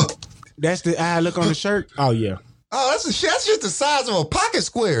 that's the eye look on the shirt. Oh, yeah. Oh, that's just the size of a pocket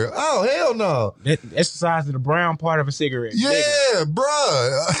square. Oh, hell no. That's the size of the brown part of a cigarette. Yeah,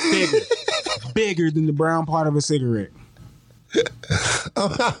 bruh. Bigger than the brown part of a cigarette.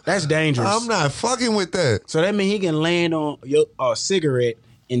 That's dangerous. I'm not fucking with that. So that means he can land on your cigarette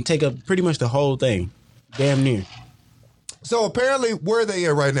and take up pretty much the whole thing. Damn near. So apparently, where are they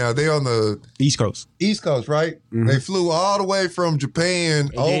at right now? They on the East Coast. East Coast, right? Mm-hmm. They flew all the way from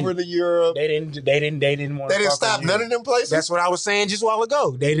Japan over to Europe. They didn't want. They didn't stop none of them places. That's what I was saying just a while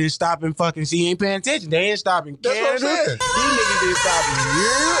ago. They didn't stop in fucking. See, you ain't paying attention. They didn't stop in That's Canada. what I'm saying. These niggas didn't stop in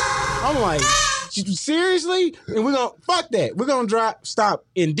Europe. I'm like, seriously? And we're gonna fuck that. We're gonna stop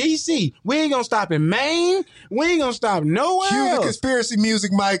in DC. We ain't gonna stop in Maine. We ain't gonna stop nowhere Cue else. the conspiracy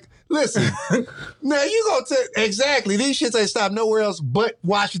music, Mike. Listen, now you gonna tell exactly these shits ain't stop nowhere else but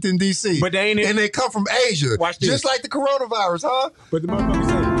Washington D.C. But they ain't, and they come from Asia, watch this. just like the coronavirus, huh? But the motherfuckers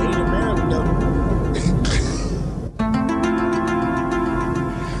say they ain't in Maryland though.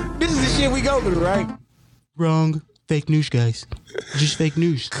 This is the shit we go through, right? Wrong. Fake news, guys. Just fake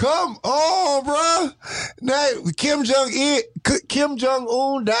news. Come on, bro. Now Kim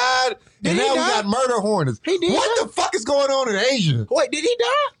Jong-un died, and now we got murder hornets. He did. What the fuck is going on in Asia? Wait, did he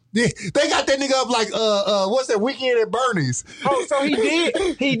die? They got that nigga up like what's that Weekend at Bernie's? Oh, so he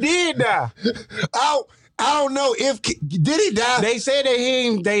did. He did die. I don't know if did he die. They said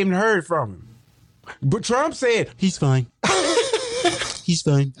that they ain't heard from him, but Trump said he's fine. He's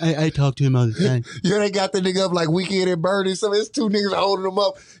fine. I talk to him all the time. Yeah, they got the nigga up like Weekend at Bernie's. So it's two niggas holding him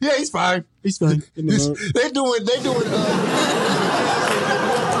up. Yeah, he's fine. He's fine. They doing. They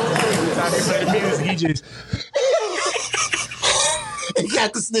play the music. He just. He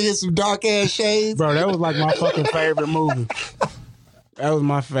got this nigga some dark ass shades. Bro, that was like my fucking favorite movie. That was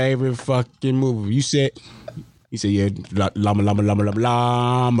my favorite fucking movie. You said, yeah,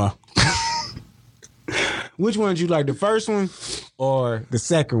 llama. Which one did you like, the first one or the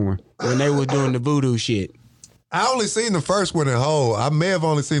second one when they was doing the voodoo shit? I only seen the first one in whole. I may have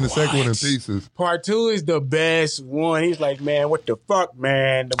only seen the second one in pieces. Part 2 is the best one. He's like, man, what the fuck,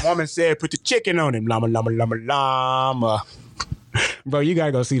 man? The woman said, put the chicken on him. Llama, llama, llama, llama. Bro, you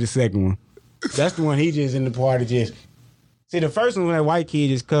gotta go see the second one. That's the one he just in the party just. See, the first one when that white kid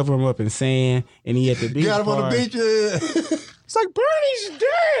just cover him up in sand and he at the beach. Got him on the beach. It's like, Bernie's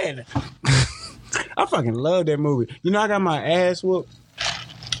dead. I fucking love that movie. You know, I got my ass whooped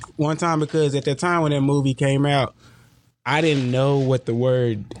one time because at the time when that movie came out, I didn't know what the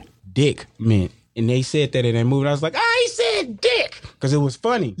word dick meant. And they said that in that movie. And I was like, he said dick. Because it was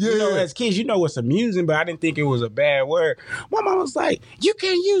funny. Yeah. You know, as kids, you know what's amusing, but I didn't think it was a bad word. My mom was like, you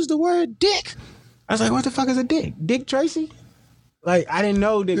can't use the word dick. I was like, what the fuck is a dick? Dick Tracy? Like, I didn't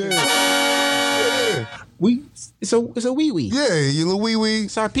know that. Yeah. It's a wee-wee. Yeah, you little wee-wee.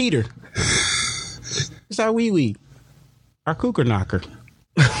 It's our Peter. It's our wee-wee. Our cooker knocker.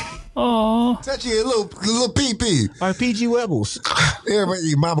 Aw. Touch your little pee-pee. Our PG Webbles. Everybody,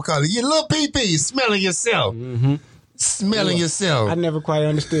 your mama call it, your little pee-pee, smelling yourself. Mm-hmm. Smelling yourself. I never quite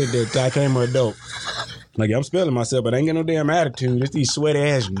understood that till I became an adult. Like, I'm smelling myself, but I ain't got no damn attitude. It's these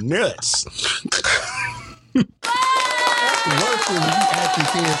sweaty-ass nuts. The worst is when you actually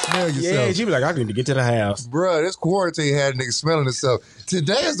can't smell yourself. Yeah, she be like, I need to get to the house. Bruh, this quarantine had a nigga smelling himself.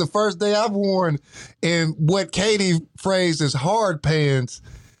 Today is the first day I've worn in what Katie phrased as hard pants.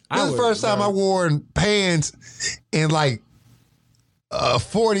 This is the first time I worn pants in like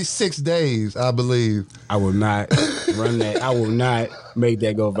 46 days, I believe. I will not run that. I will not make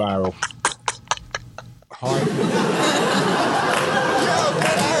that go viral. Hard.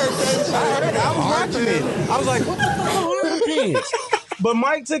 I was like, what the fuck are hard pants? But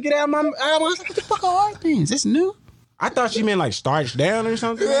Mike took it out of my mouth. I was like, what the fuck are hard pants? It's new. I thought she meant like starch down or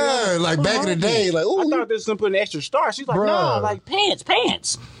something. Yeah, like back in the day. Like, ooh. I thought this was something extra starch. She's like, Bruh. no, like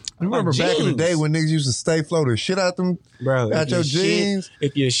pants. You remember back in the day when niggas used to stay floating shit out them, bro, out your jeans?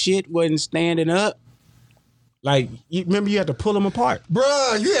 If your shit wasn't standing up, like, you remember you had to pull them apart.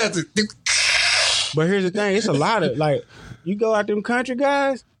 Bro, you had to. But here's the thing, it's a lot of, like, you go out them country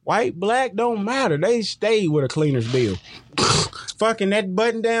guys, white, black, don't matter. They stay with a cleaner's bill. Fucking that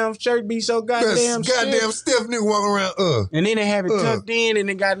button-down shirt be so goddamn stiff nigga walking around, And then they have it tucked in and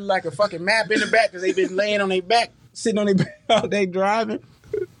they got like a fucking map in the back because they been laying on their back, sitting on their back all day driving.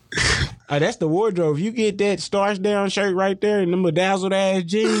 That's the wardrobe. If you get that starched down shirt right there and them bedazzled ass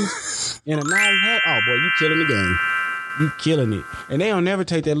jeans and a nice hat, oh boy, you killing the game. You killing it. And they don't never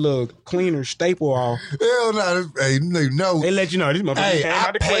take that little cleaner staple off. Hell no. Hey, no. They let you know this motherfucker came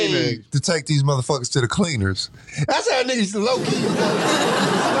out the cleaners. To take these motherfuckers to the cleaners. That's how niggas low-key.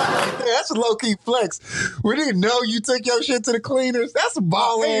 That's a low-key flex. We didn't know you took your shit to the cleaners. That's a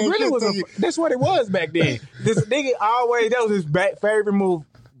ball ass really shit. was that's what it was back then. This nigga always, that was his favorite move.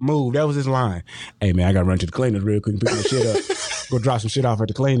 That was his line. Hey man, I gotta run to the cleaners real quick and pick my shit up. Go drop some shit off at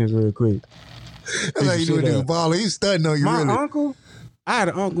the cleaners real quick. That's how you do a nigga baller. He's studying on you, my really. uncle, I had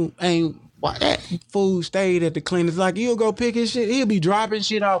an uncle, that fool stayed at the cleaners. Like, he'll go pick his shit. He'll be dropping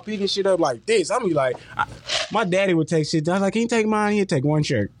shit off, picking shit up like this. I'm be like, my daddy would take shit. I was like, can you take mine? He'd take one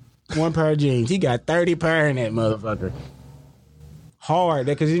shirt, one pair of jeans. He got 30 pair in that motherfucker. Hard,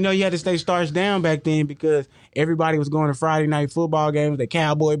 because you had to stay starched down back then because everybody was going to Friday night football games with their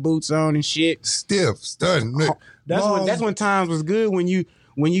cowboy boots on and shit. Stiff, stunned. That's when times was good when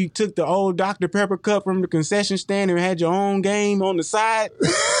you took the old Dr. Pepper cup from the concession stand and had your own game on the side.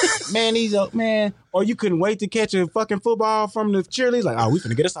 Man, or you couldn't wait to catch a fucking football from the cheerleaders. Like, we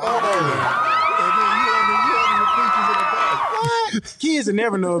finna get us all. What? Kids will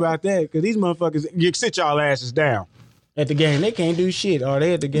never know about that because these motherfuckers, you sit y'all asses down at the game. They can't do shit. Or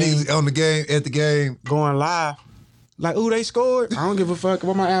they at the game. On the game, at the game. Going live. Like, ooh, they scored. I don't give a fuck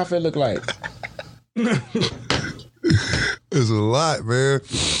what my outfit look like. It's a lot, man.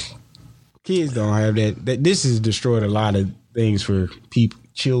 Kids don't have that. This has destroyed a lot of things for people,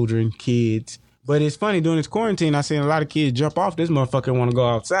 children, kids. But it's funny, during this quarantine, I seen a lot of kids jump off this motherfucker and want to go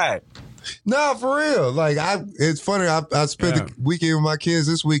outside. Nah, for real. Like, it's funny. I spent the weekend with my kids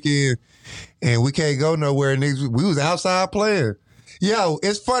this weekend, and we can't go nowhere. And we was outside playing. Yo,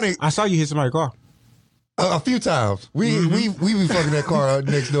 it's funny. I saw you hit somebody's car. A few times. We be fucking that car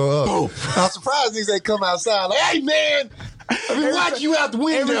next door up. I'm surprised niggas ain't come outside. Like, hey, man, I mean, watch you out the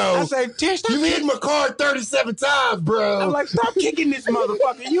window. I say, you hit my car 37 times, bro. I'm like, stop kicking this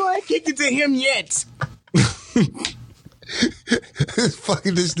motherfucker. You ain't kicked it to him yet.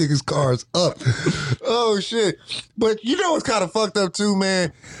 Fucking this nigga's car's up. Oh, shit. But you know what's kind of fucked up, too,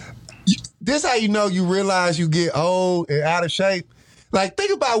 man? This how you know you realize you get old and out of shape. Like,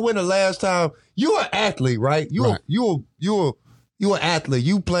 think about when the last time you an athlete, right? You an athlete.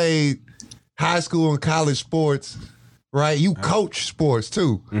 You played high school and college sports, right? You coach sports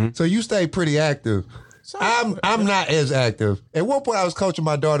too, so you stay pretty active. I'm not as active. At one point, I was coaching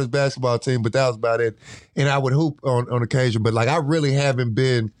my daughter's basketball team, but that was about it. And I would hoop on occasion, but like I really haven't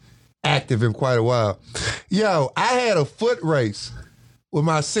been active in quite a while. Yo, I had a foot race with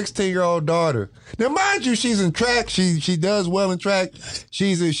my 16-year-old daughter. Now, mind you, she's in track. She does well in track.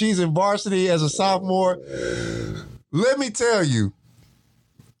 She's in varsity as a sophomore. Let me tell you.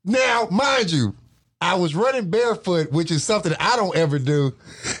 Now, mind you, I was running barefoot, which is something that I don't ever do,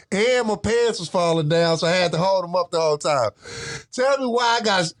 and my pants was falling down, so I had to hold them up the whole time. Tell me why I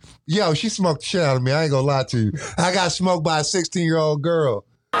got... Yo, she smoked the shit out of me. I ain't gonna lie to you. I got smoked by a 16-year-old girl.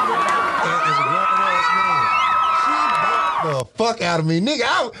 As a grown-ass man. She burnt the fuck out of me. Nigga,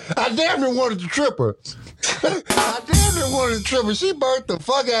 I damn near wanted to trip her. I damn near wanted to trip her. She burnt the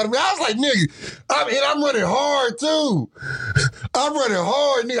fuck out of me. I was like, nigga, I'm running hard, too. I'm running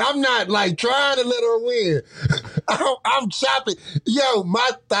hard, nigga. I'm not, like, trying to let her win. I'm chopping. Yo,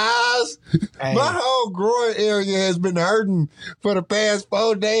 my thighs, my whole groin area has been hurting for the past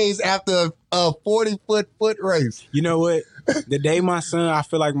 4 days after a 40-foot race. You know what? The day I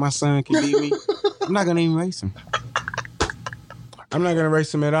feel like my son can beat me, I'm not going to even race him. I'm not going to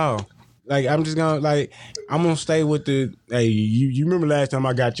race him at all. Like, I'm just going to, like, I'm going to stay with the, hey, you remember last time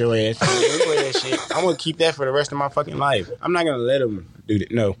I got your ass? Shit. I'm going to keep that for the rest of my fucking life. I'm not going to let him do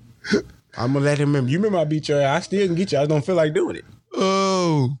that. No. I'm going to let him remember. You remember I beat your ass. I still can get you. I just don't feel like doing it.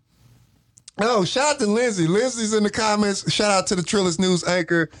 Oh, shout out to Lindsay. Lindsay's in the comments. Shout out to the Trillis News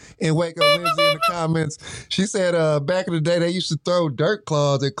anchor in Waco. Lindsay in the comments. She said back in the day, they used to throw dirt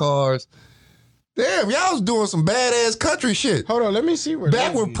clods at cars. Damn, y'all was doing some badass country shit. Hold on, let me see where.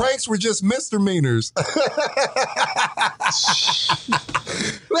 Back when pranks were just misdemeanors.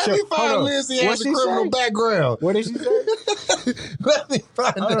 Let me find Lindsay has a criminal background. What did she say? Let me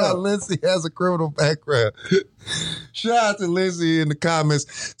find out Lindsay has a criminal background. Shout out to Lindsay in the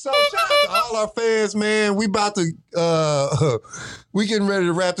comments. So shout out to all our fans, man. We about to we getting ready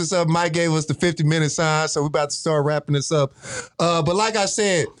to wrap this up. Mike gave us the 50-minute sign, so we about to start wrapping this up. But like I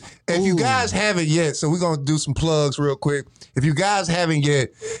said, if you guys haven't yet, so we're gonna do some plugs real quick. If you guys haven't yet,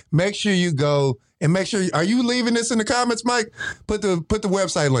 make sure you go and make sure. Are you leaving this in the comments, Mike? Put the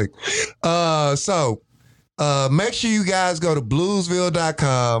website link. Make sure you guys go to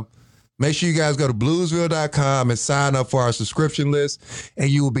bluesville.com. Make sure you guys go to bluesville.com and sign up for our subscription list, and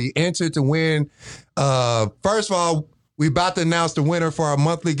you will be entered to win. First of all, we're about to announce the winner for our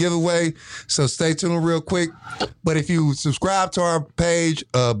monthly giveaway, so stay tuned real quick. But if you subscribe to our page,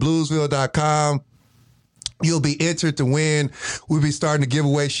 bluesville.com, you'll be entered to win. We'll be starting to give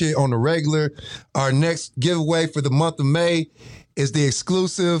away shit on the regular. Our next giveaway for the month of May is the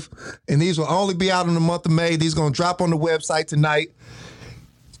exclusive, and these will only be out in the month of May. These are going to drop on the website tonight.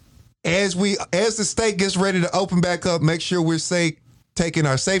 As the state gets ready to open back up, make sure we're taking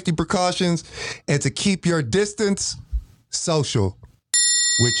our safety precautions and to keep your distance social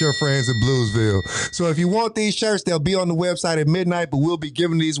with your friends in Bluesville. So if you want these shirts, they'll be on the website at midnight, but we'll be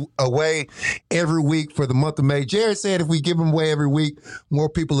giving these away every week for the month of May. Jared said if we give them away every week, more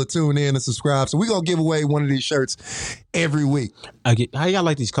people will tune in and subscribe. So we're going to give away one of these shirts every week. How y'all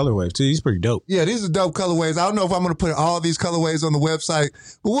like these colorways too? These are pretty dope. Yeah, these are dope colorways. I don't know if I'm going to put all these colorways on the website,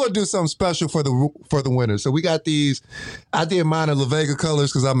 but we'll do something special for the winner. So we got these. I did mine in La Vega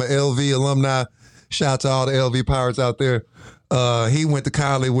colors because I'm an LV alumni. Shout out to all the LV pirates out there. He went to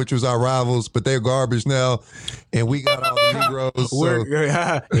Conley, which was our rivals, but they're garbage now, and we got all the Negroes. So.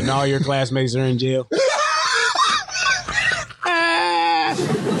 And all your classmates are in jail.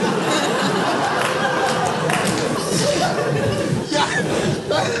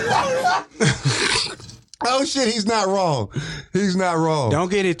 Oh shit, he's not wrong. He's not wrong. Don't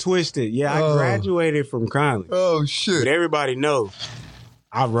get it twisted. Yeah, I graduated from Conley. Oh shit. But everybody knows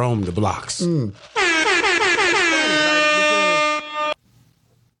I roamed the blocks.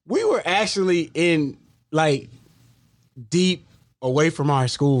 We were actually in, like, deep away from our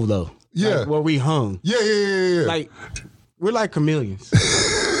school, though. Yeah. Like, where we hung. Yeah. Like, we're like chameleons.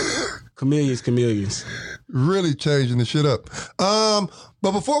 Chameleons. Really changing the shit up.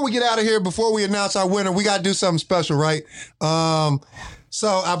 But before we get out of here, before we announce our winner, we got to do something special, right? So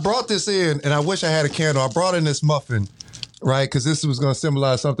I brought this in, and I wish I had a candle. I brought in this muffin, right? Because this was going to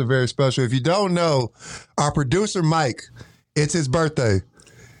symbolize something very special. If you don't know, our producer, Mike, it's his birthday.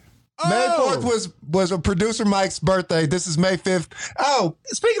 May 4th was a producer Mike's birthday. This is May 5th. Oh,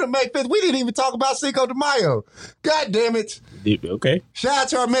 speaking of May 5th, we didn't even talk about Cinco de Mayo. God damn it. Okay. Shout out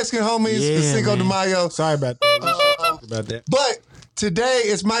to our Mexican homies for Cinco de Mayo. Sorry about that. But today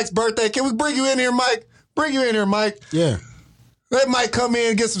is Mike's birthday. Can we bring you in here, Mike? Bring you in here, Mike. Yeah. Let Mike come in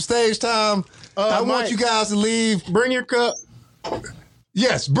and get some stage time. I want Mike, you guys to leave. Bring your cup.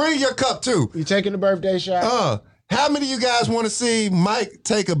 Yes, bring your cup too. You taking the birthday shot? How many of you guys want to see Mike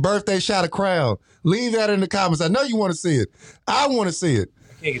take a birthday shot of Crown? Leave that in the comments. I know you want to see it. I want to see it.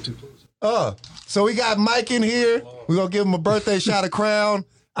 I can't get too close. So we got Mike in here. We're going to give him a birthday shot of Crown.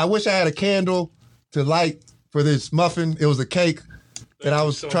 I wish I had a candle to light for this muffin. It was a cake that I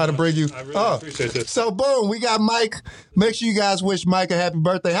was trying to bring you. I really appreciate this. So boom, we got Mike. Make sure you guys wish Mike a happy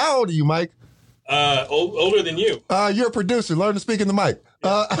birthday. How old are you, Mike? Older than you. You're a producer. Learn to speak in the mic.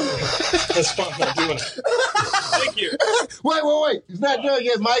 That's fine. I'm doing it. Thank you. Wait. It's not done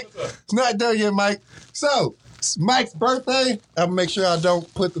yet, Mike. It's not done yet, Mike. So, it's Mike's birthday. I'm going to make sure I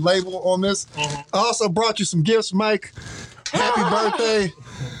don't put the label on this. I also brought you some gifts, Mike. Happy birthday.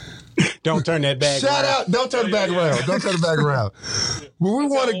 Don't turn that back Shout around. out. Don't turn it back around. Don't turn it back around. Well, we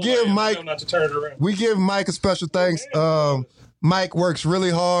want to give Mike, not to turn it around. we give Mike a special thanks. Mike works really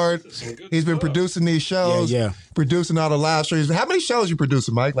hard. He's been producing these shows. Yeah. Producing all the live streams. How many shows you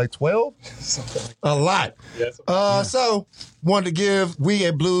producing, Mike? Like 12? A lot. Yes. So, we at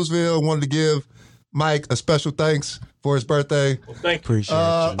Bluesville wanted to give Mike a special thanks for his birthday. Well, thank you. Appreciate you.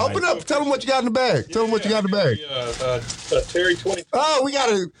 Open up. Tell him what you got in the bag. Tell him what you got in the bag. Terry 20. Oh, we got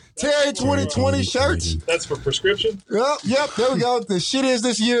a Terry 2020 shirts. That's for prescription. Yep. There we go. The shit is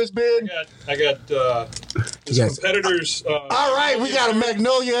this year has been. I got Yes. competitors. All right, we got a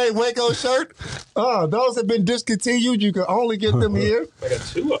Magnolia Waco shirt. Those have been discontinued. You can only get them here. I got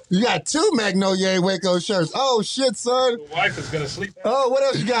two of them. You got 2 Magnolia Waco shirts. Oh, shit, son. The wife is going to sleep. Oh, what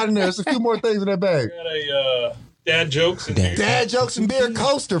else you got in there? There's a few more things in that bag. I got a dad jokes. And Dad Jokes and Beer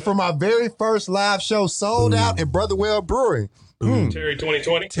coaster from our very first live show, sold out at Brotherwell Brewing. Terry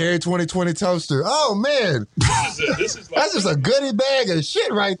 2020. Terry 2020 toaster. Oh, man. This is like, That's just a goodie bag of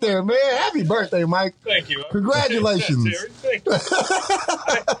shit right there, man. Happy birthday, Mike. Thank you. Congratulations. Terry. Thank you.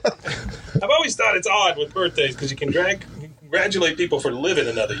 I've always thought it's odd with birthdays because you can congratulate people for living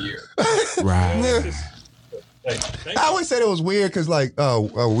another year. Right. Yeah. Thank I always said it was weird because, like,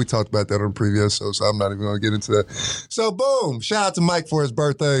 we talked about that on the previous show, so I'm not even going to get into that. So, boom. Shout out to Mike for his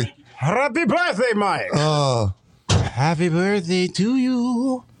birthday. Happy birthday, Mike. Happy birthday to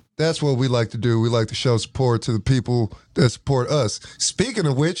you. That's what we like to do. We like to show support to the people that support us. Speaking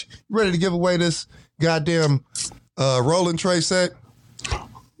of which, you ready to give away this goddamn rolling tray set?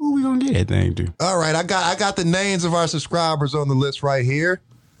 What we gonna do that thing to? All right, I got the names of our subscribers on the list right here.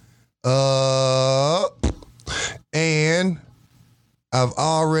 And I've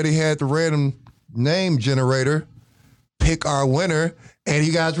already had the random name generator pick our winner. And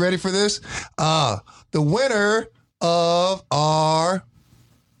you guys ready for this? The winner of our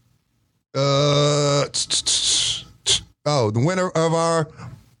the winner of our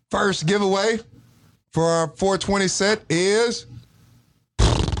first giveaway for our 420 set is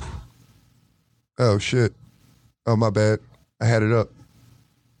oh shit. Oh, my bad. I had it up.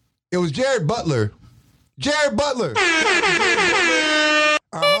 It was Jared Butler. Jared Butler.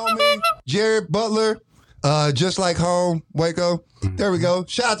 Our homie, Jared Butler. Just like home, Waco. There we go.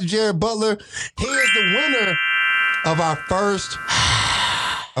 Shout out to Jared Butler. He is the winner of our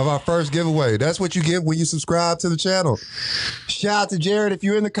first giveaway. That's what you get when you subscribe to the channel. Shout out to Jared. If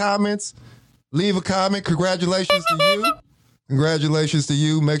you're in the comments, leave a comment. Congratulations to you. Congratulations to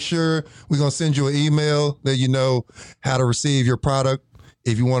you. Make sure we're going to send you an email that you know how to receive your product.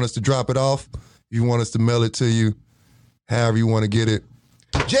 If you want us to drop it off, if you want us to mail it to you, however you want to get it.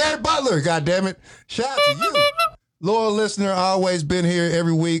 Jared Butler, goddammit. Shout out to you. Loyal listener, always been here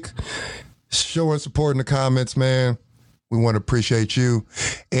every week, showing support in the comments, man. We want to appreciate you.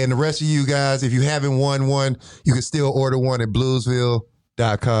 And the rest of you guys, if you haven't won one, you can still order one at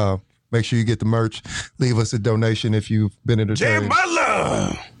bluesville.com. Make sure you get the merch. Leave us a donation if you've been entertained. Jared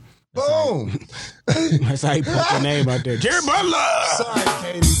Butler. Boom. That's how you put your name out there. Jared Butler.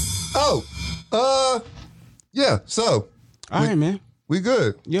 Sorry, Katie. Yeah, so. All right, man. We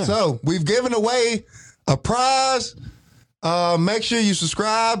good. Yeah. So we've given away a prize. Make sure you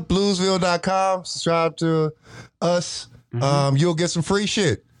subscribe, bluesville.com. Subscribe to us. You'll get some free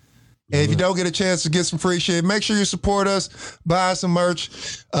shit. And if you don't get a chance to get some free shit, make sure you support us, buy some merch,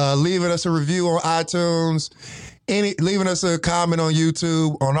 leaving us a review on iTunes, leaving us a comment on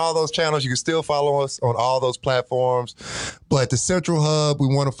YouTube. On all those channels, you can still follow us on all those platforms. But the central hub we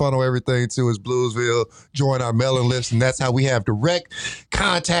want to funnel everything to is Bluesville. Join our mailing list, and that's how we have direct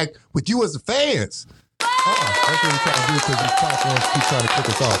contact with you as the fans. That's what we're trying to do because these platforms keep trying to kick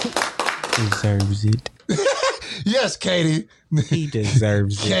us off. Deserves it. Yes, Katie. He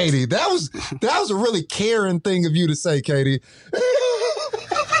deserves it. Katie, that was a really caring thing of you to say, Katie.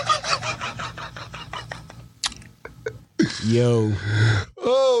 Yo.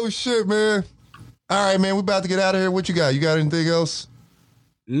 Oh, shit, man. All right, man. We about to get out of here. What you got? You got anything else?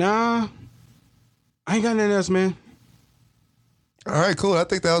 Nah. I ain't got nothing else, man. All right, cool. I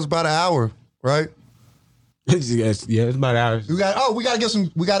think that was about an hour, right? Yeah, it's about hours. We got to give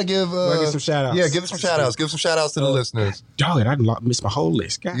some shout outs. Yeah, give us some shout outs. Give some shout outs to the listeners. Dog it, I missed my whole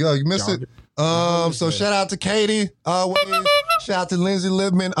list. God, Yo, you missed it. So shout out to Katie, always. Shout out to Lindsay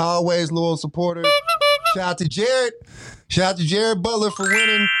Libman, always loyal supporter. Shout out to Jared. Shout out to Jared Butler for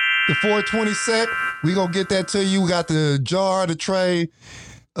winning the 420 set. We gonna get that to you. We got the jar, the tray,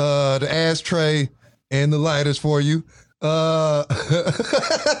 the ashtray, and the lighters for you.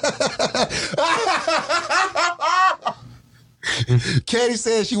 Katie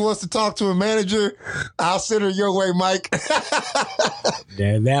says she wants to talk to a manager. I'll send her your way, Mike.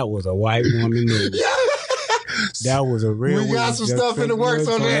 That was a white woman move. That was a real. We got some stuff in the works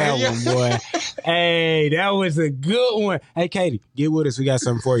on that one, boy. Hey, that was a good one. Hey, Katie, get with us. We got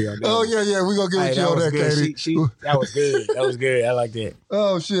something for you. Oh yeah, we gonna get with you on that, Katie. That was good. That was good. I like that.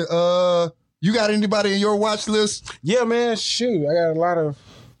 Oh shit. You got anybody in your watch list? Yeah, man. Shoot, I got a lot of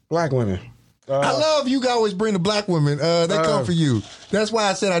black women. I love you always bring the black women. They come for you. That's why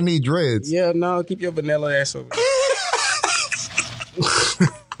I said I need dreads. Yeah, no, keep your vanilla ass over.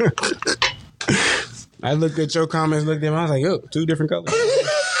 I looked at your comments, looked at them, I was like, oh, 2 different colors.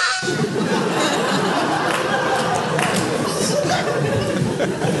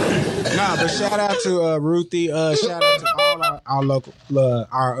 Nah, but shout out to Ruthie. Shout out to all our local,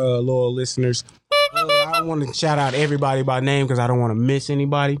 loyal listeners. I don't want to shout out everybody by name because I don't want to miss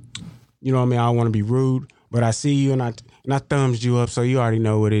anybody. You know what I mean? I don't want to be rude, but I see you and I thumbs you up, so you already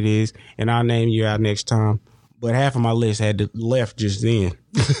know what it is, and I'll name you out next time. But half of my list had left just then.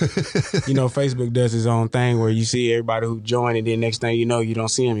 You know, Facebook does its own thing where you see everybody who joined, and then next thing you know, you don't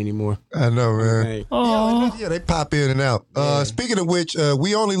see them anymore. I know, man. Hey. Yeah, they pop in and out. Speaking of which,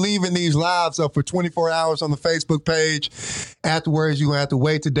 we only leaving these lives up for 24 hours on the Facebook page. Afterwards, you're going to have to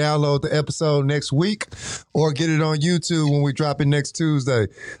wait to download the episode next week or get it on YouTube when we drop it next Tuesday.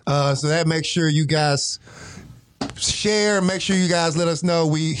 So that makes sure you guys share. Make sure you guys let us know.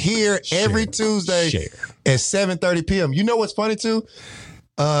 We here every Tuesday at 7:30 p.m. You know what's funny too?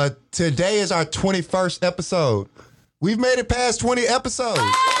 Today is our 21st episode. We've made it past 20 episodes. We're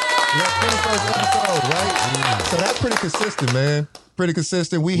 21st episode, right? So that's pretty consistent, man. Pretty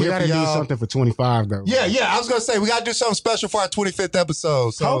consistent. We here gotta for y'all. do something for 25 though. Yeah. I was gonna say we gotta do something special for our 25th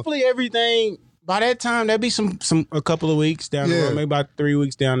episode. So hopefully everything by that time that'd be a couple of weeks down the road, maybe about 3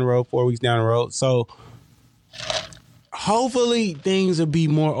 weeks down the road, 4 weeks down the road. So hopefully things will be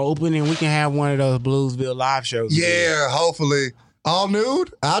more open and we can have one of those Bluesville live shows. Yeah, hopefully. All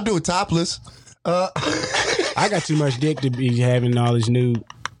nude? I'll do it topless. I got too much dick to be having all this nude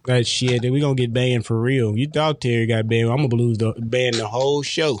shit that we gonna get banned for real. You thought Terry got banned. I'm gonna ban the whole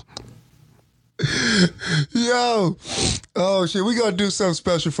show. Yo. Oh shit. We gonna do something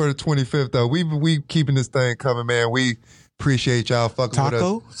special for the 25th though. We keeping this thing coming, man. We appreciate y'all fucking with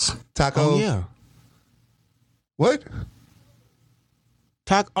us. Tacos? Oh yeah. What?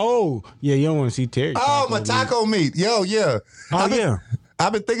 Oh, yeah, you don't want to see Terry. Oh, my taco meat. Yo, yeah. Oh,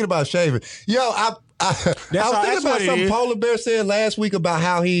 I've been thinking about shaving. Yo, I was thinking about something Polar Bear said last week about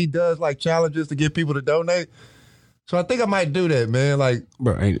how he does like challenges to get people to donate. So I think I might do that, man. Like,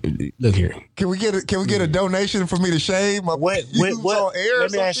 bro, hey, look here. Can we get a donation for me to shave my what on air?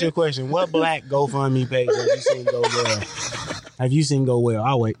 Let me ask you a question. What black GoFundMe page have you seen go well? Have you seen go well?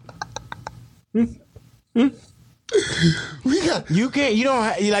 I'll wait. You can't. You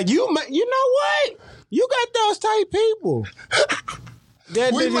don't. You know what? You got those type people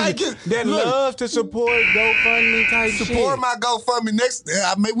that love to support GoFundMe type shit. Support my GoFundMe next.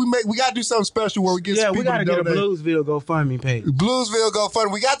 We gotta do something special where we get some people to donate. We gotta get a Bluesville GoFundMe page. Bluesville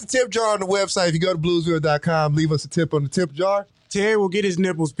GoFundMe. We got the tip jar on the website. If you go to bluesville.com, leave us a tip on the tip jar. Terry will get his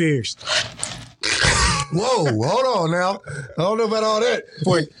nipples pierced. Whoa, hold on now. I don't know about all that.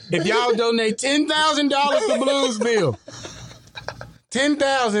 If y'all donate $10,000 to Bluesville,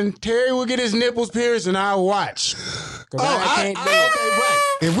 10,000, Terry will get his nipples pierced and I'll watch. I can't do it. Okay,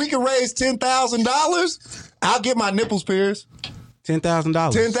 right. If we can raise $10,000, I'll get my nipples pierced. $10,000.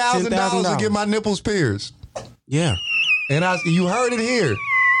 $10,000 to get my nipples pierced. Yeah. And you heard it here.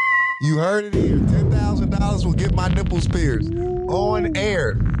 You heard it here. $10,000 will get my nipples pierced. On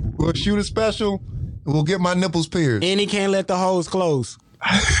air. We'll shoot a special. We'll get my nipples pierced. And he can't let the holes close.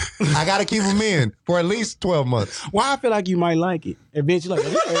 I got to keep them in for at least 12 months. Why I feel like you might like it. Eventually,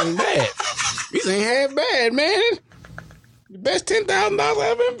 like, this ain't bad. This ain't half bad, man. The best $10,000 I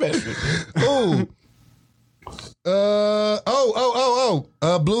ever invested. Ooh.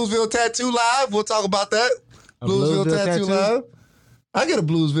 Bluesville Tattoo Live. We'll talk about that. Bluesville tattoo live. I get a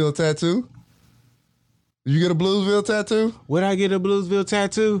Bluesville tattoo. You get a Bluesville tattoo? Would I get a Bluesville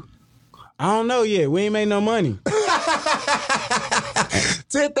tattoo? I don't know yet. We ain't made no money.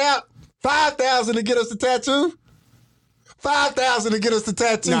 10,000, 5,000 to get us the tattoo. 5,000 to get us the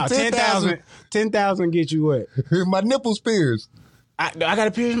tattoo. No, 10,000 get you what? My nipples pierced. I got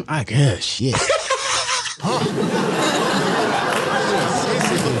to pierce them? I guess, shit.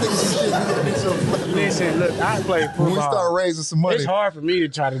 Listen, look, I play football. When we start raising some money. It's hard for me to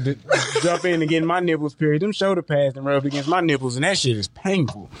try to jump in and get my nipples pierced. Them shoulder pads and rubbed against my nipples, and that shit is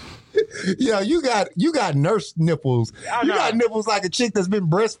painful. Yeah, you got nurse nipples. You got nipples like a chick that's been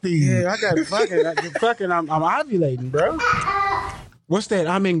breastfeeding. Yeah, I got fucking. I'm ovulating, bro. What's that?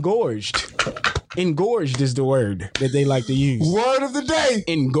 I'm engorged. Engorged is the word that they like to use. Word of the day.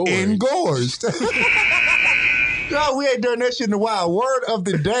 Engorged. Engorged. No, we ain't done that shit in a while. Word of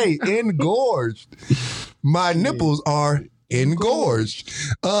the day. Engorged. My nipples are engorged.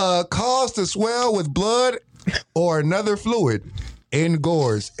 Caused to swell with blood or another fluid.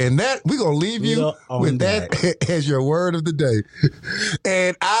 Engorged. And that, we're going to leave you with that as your word of the day.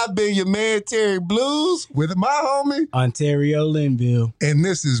 And I've been your man, Terry Blues, with my homie, Ontario Linville. And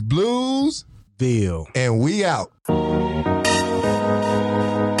this is Bluesville. And we out.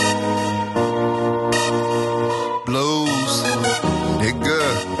 Blues, nigga.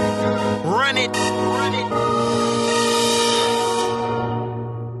 Run it.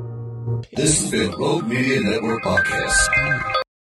 This has been Rogue Media Network Podcast.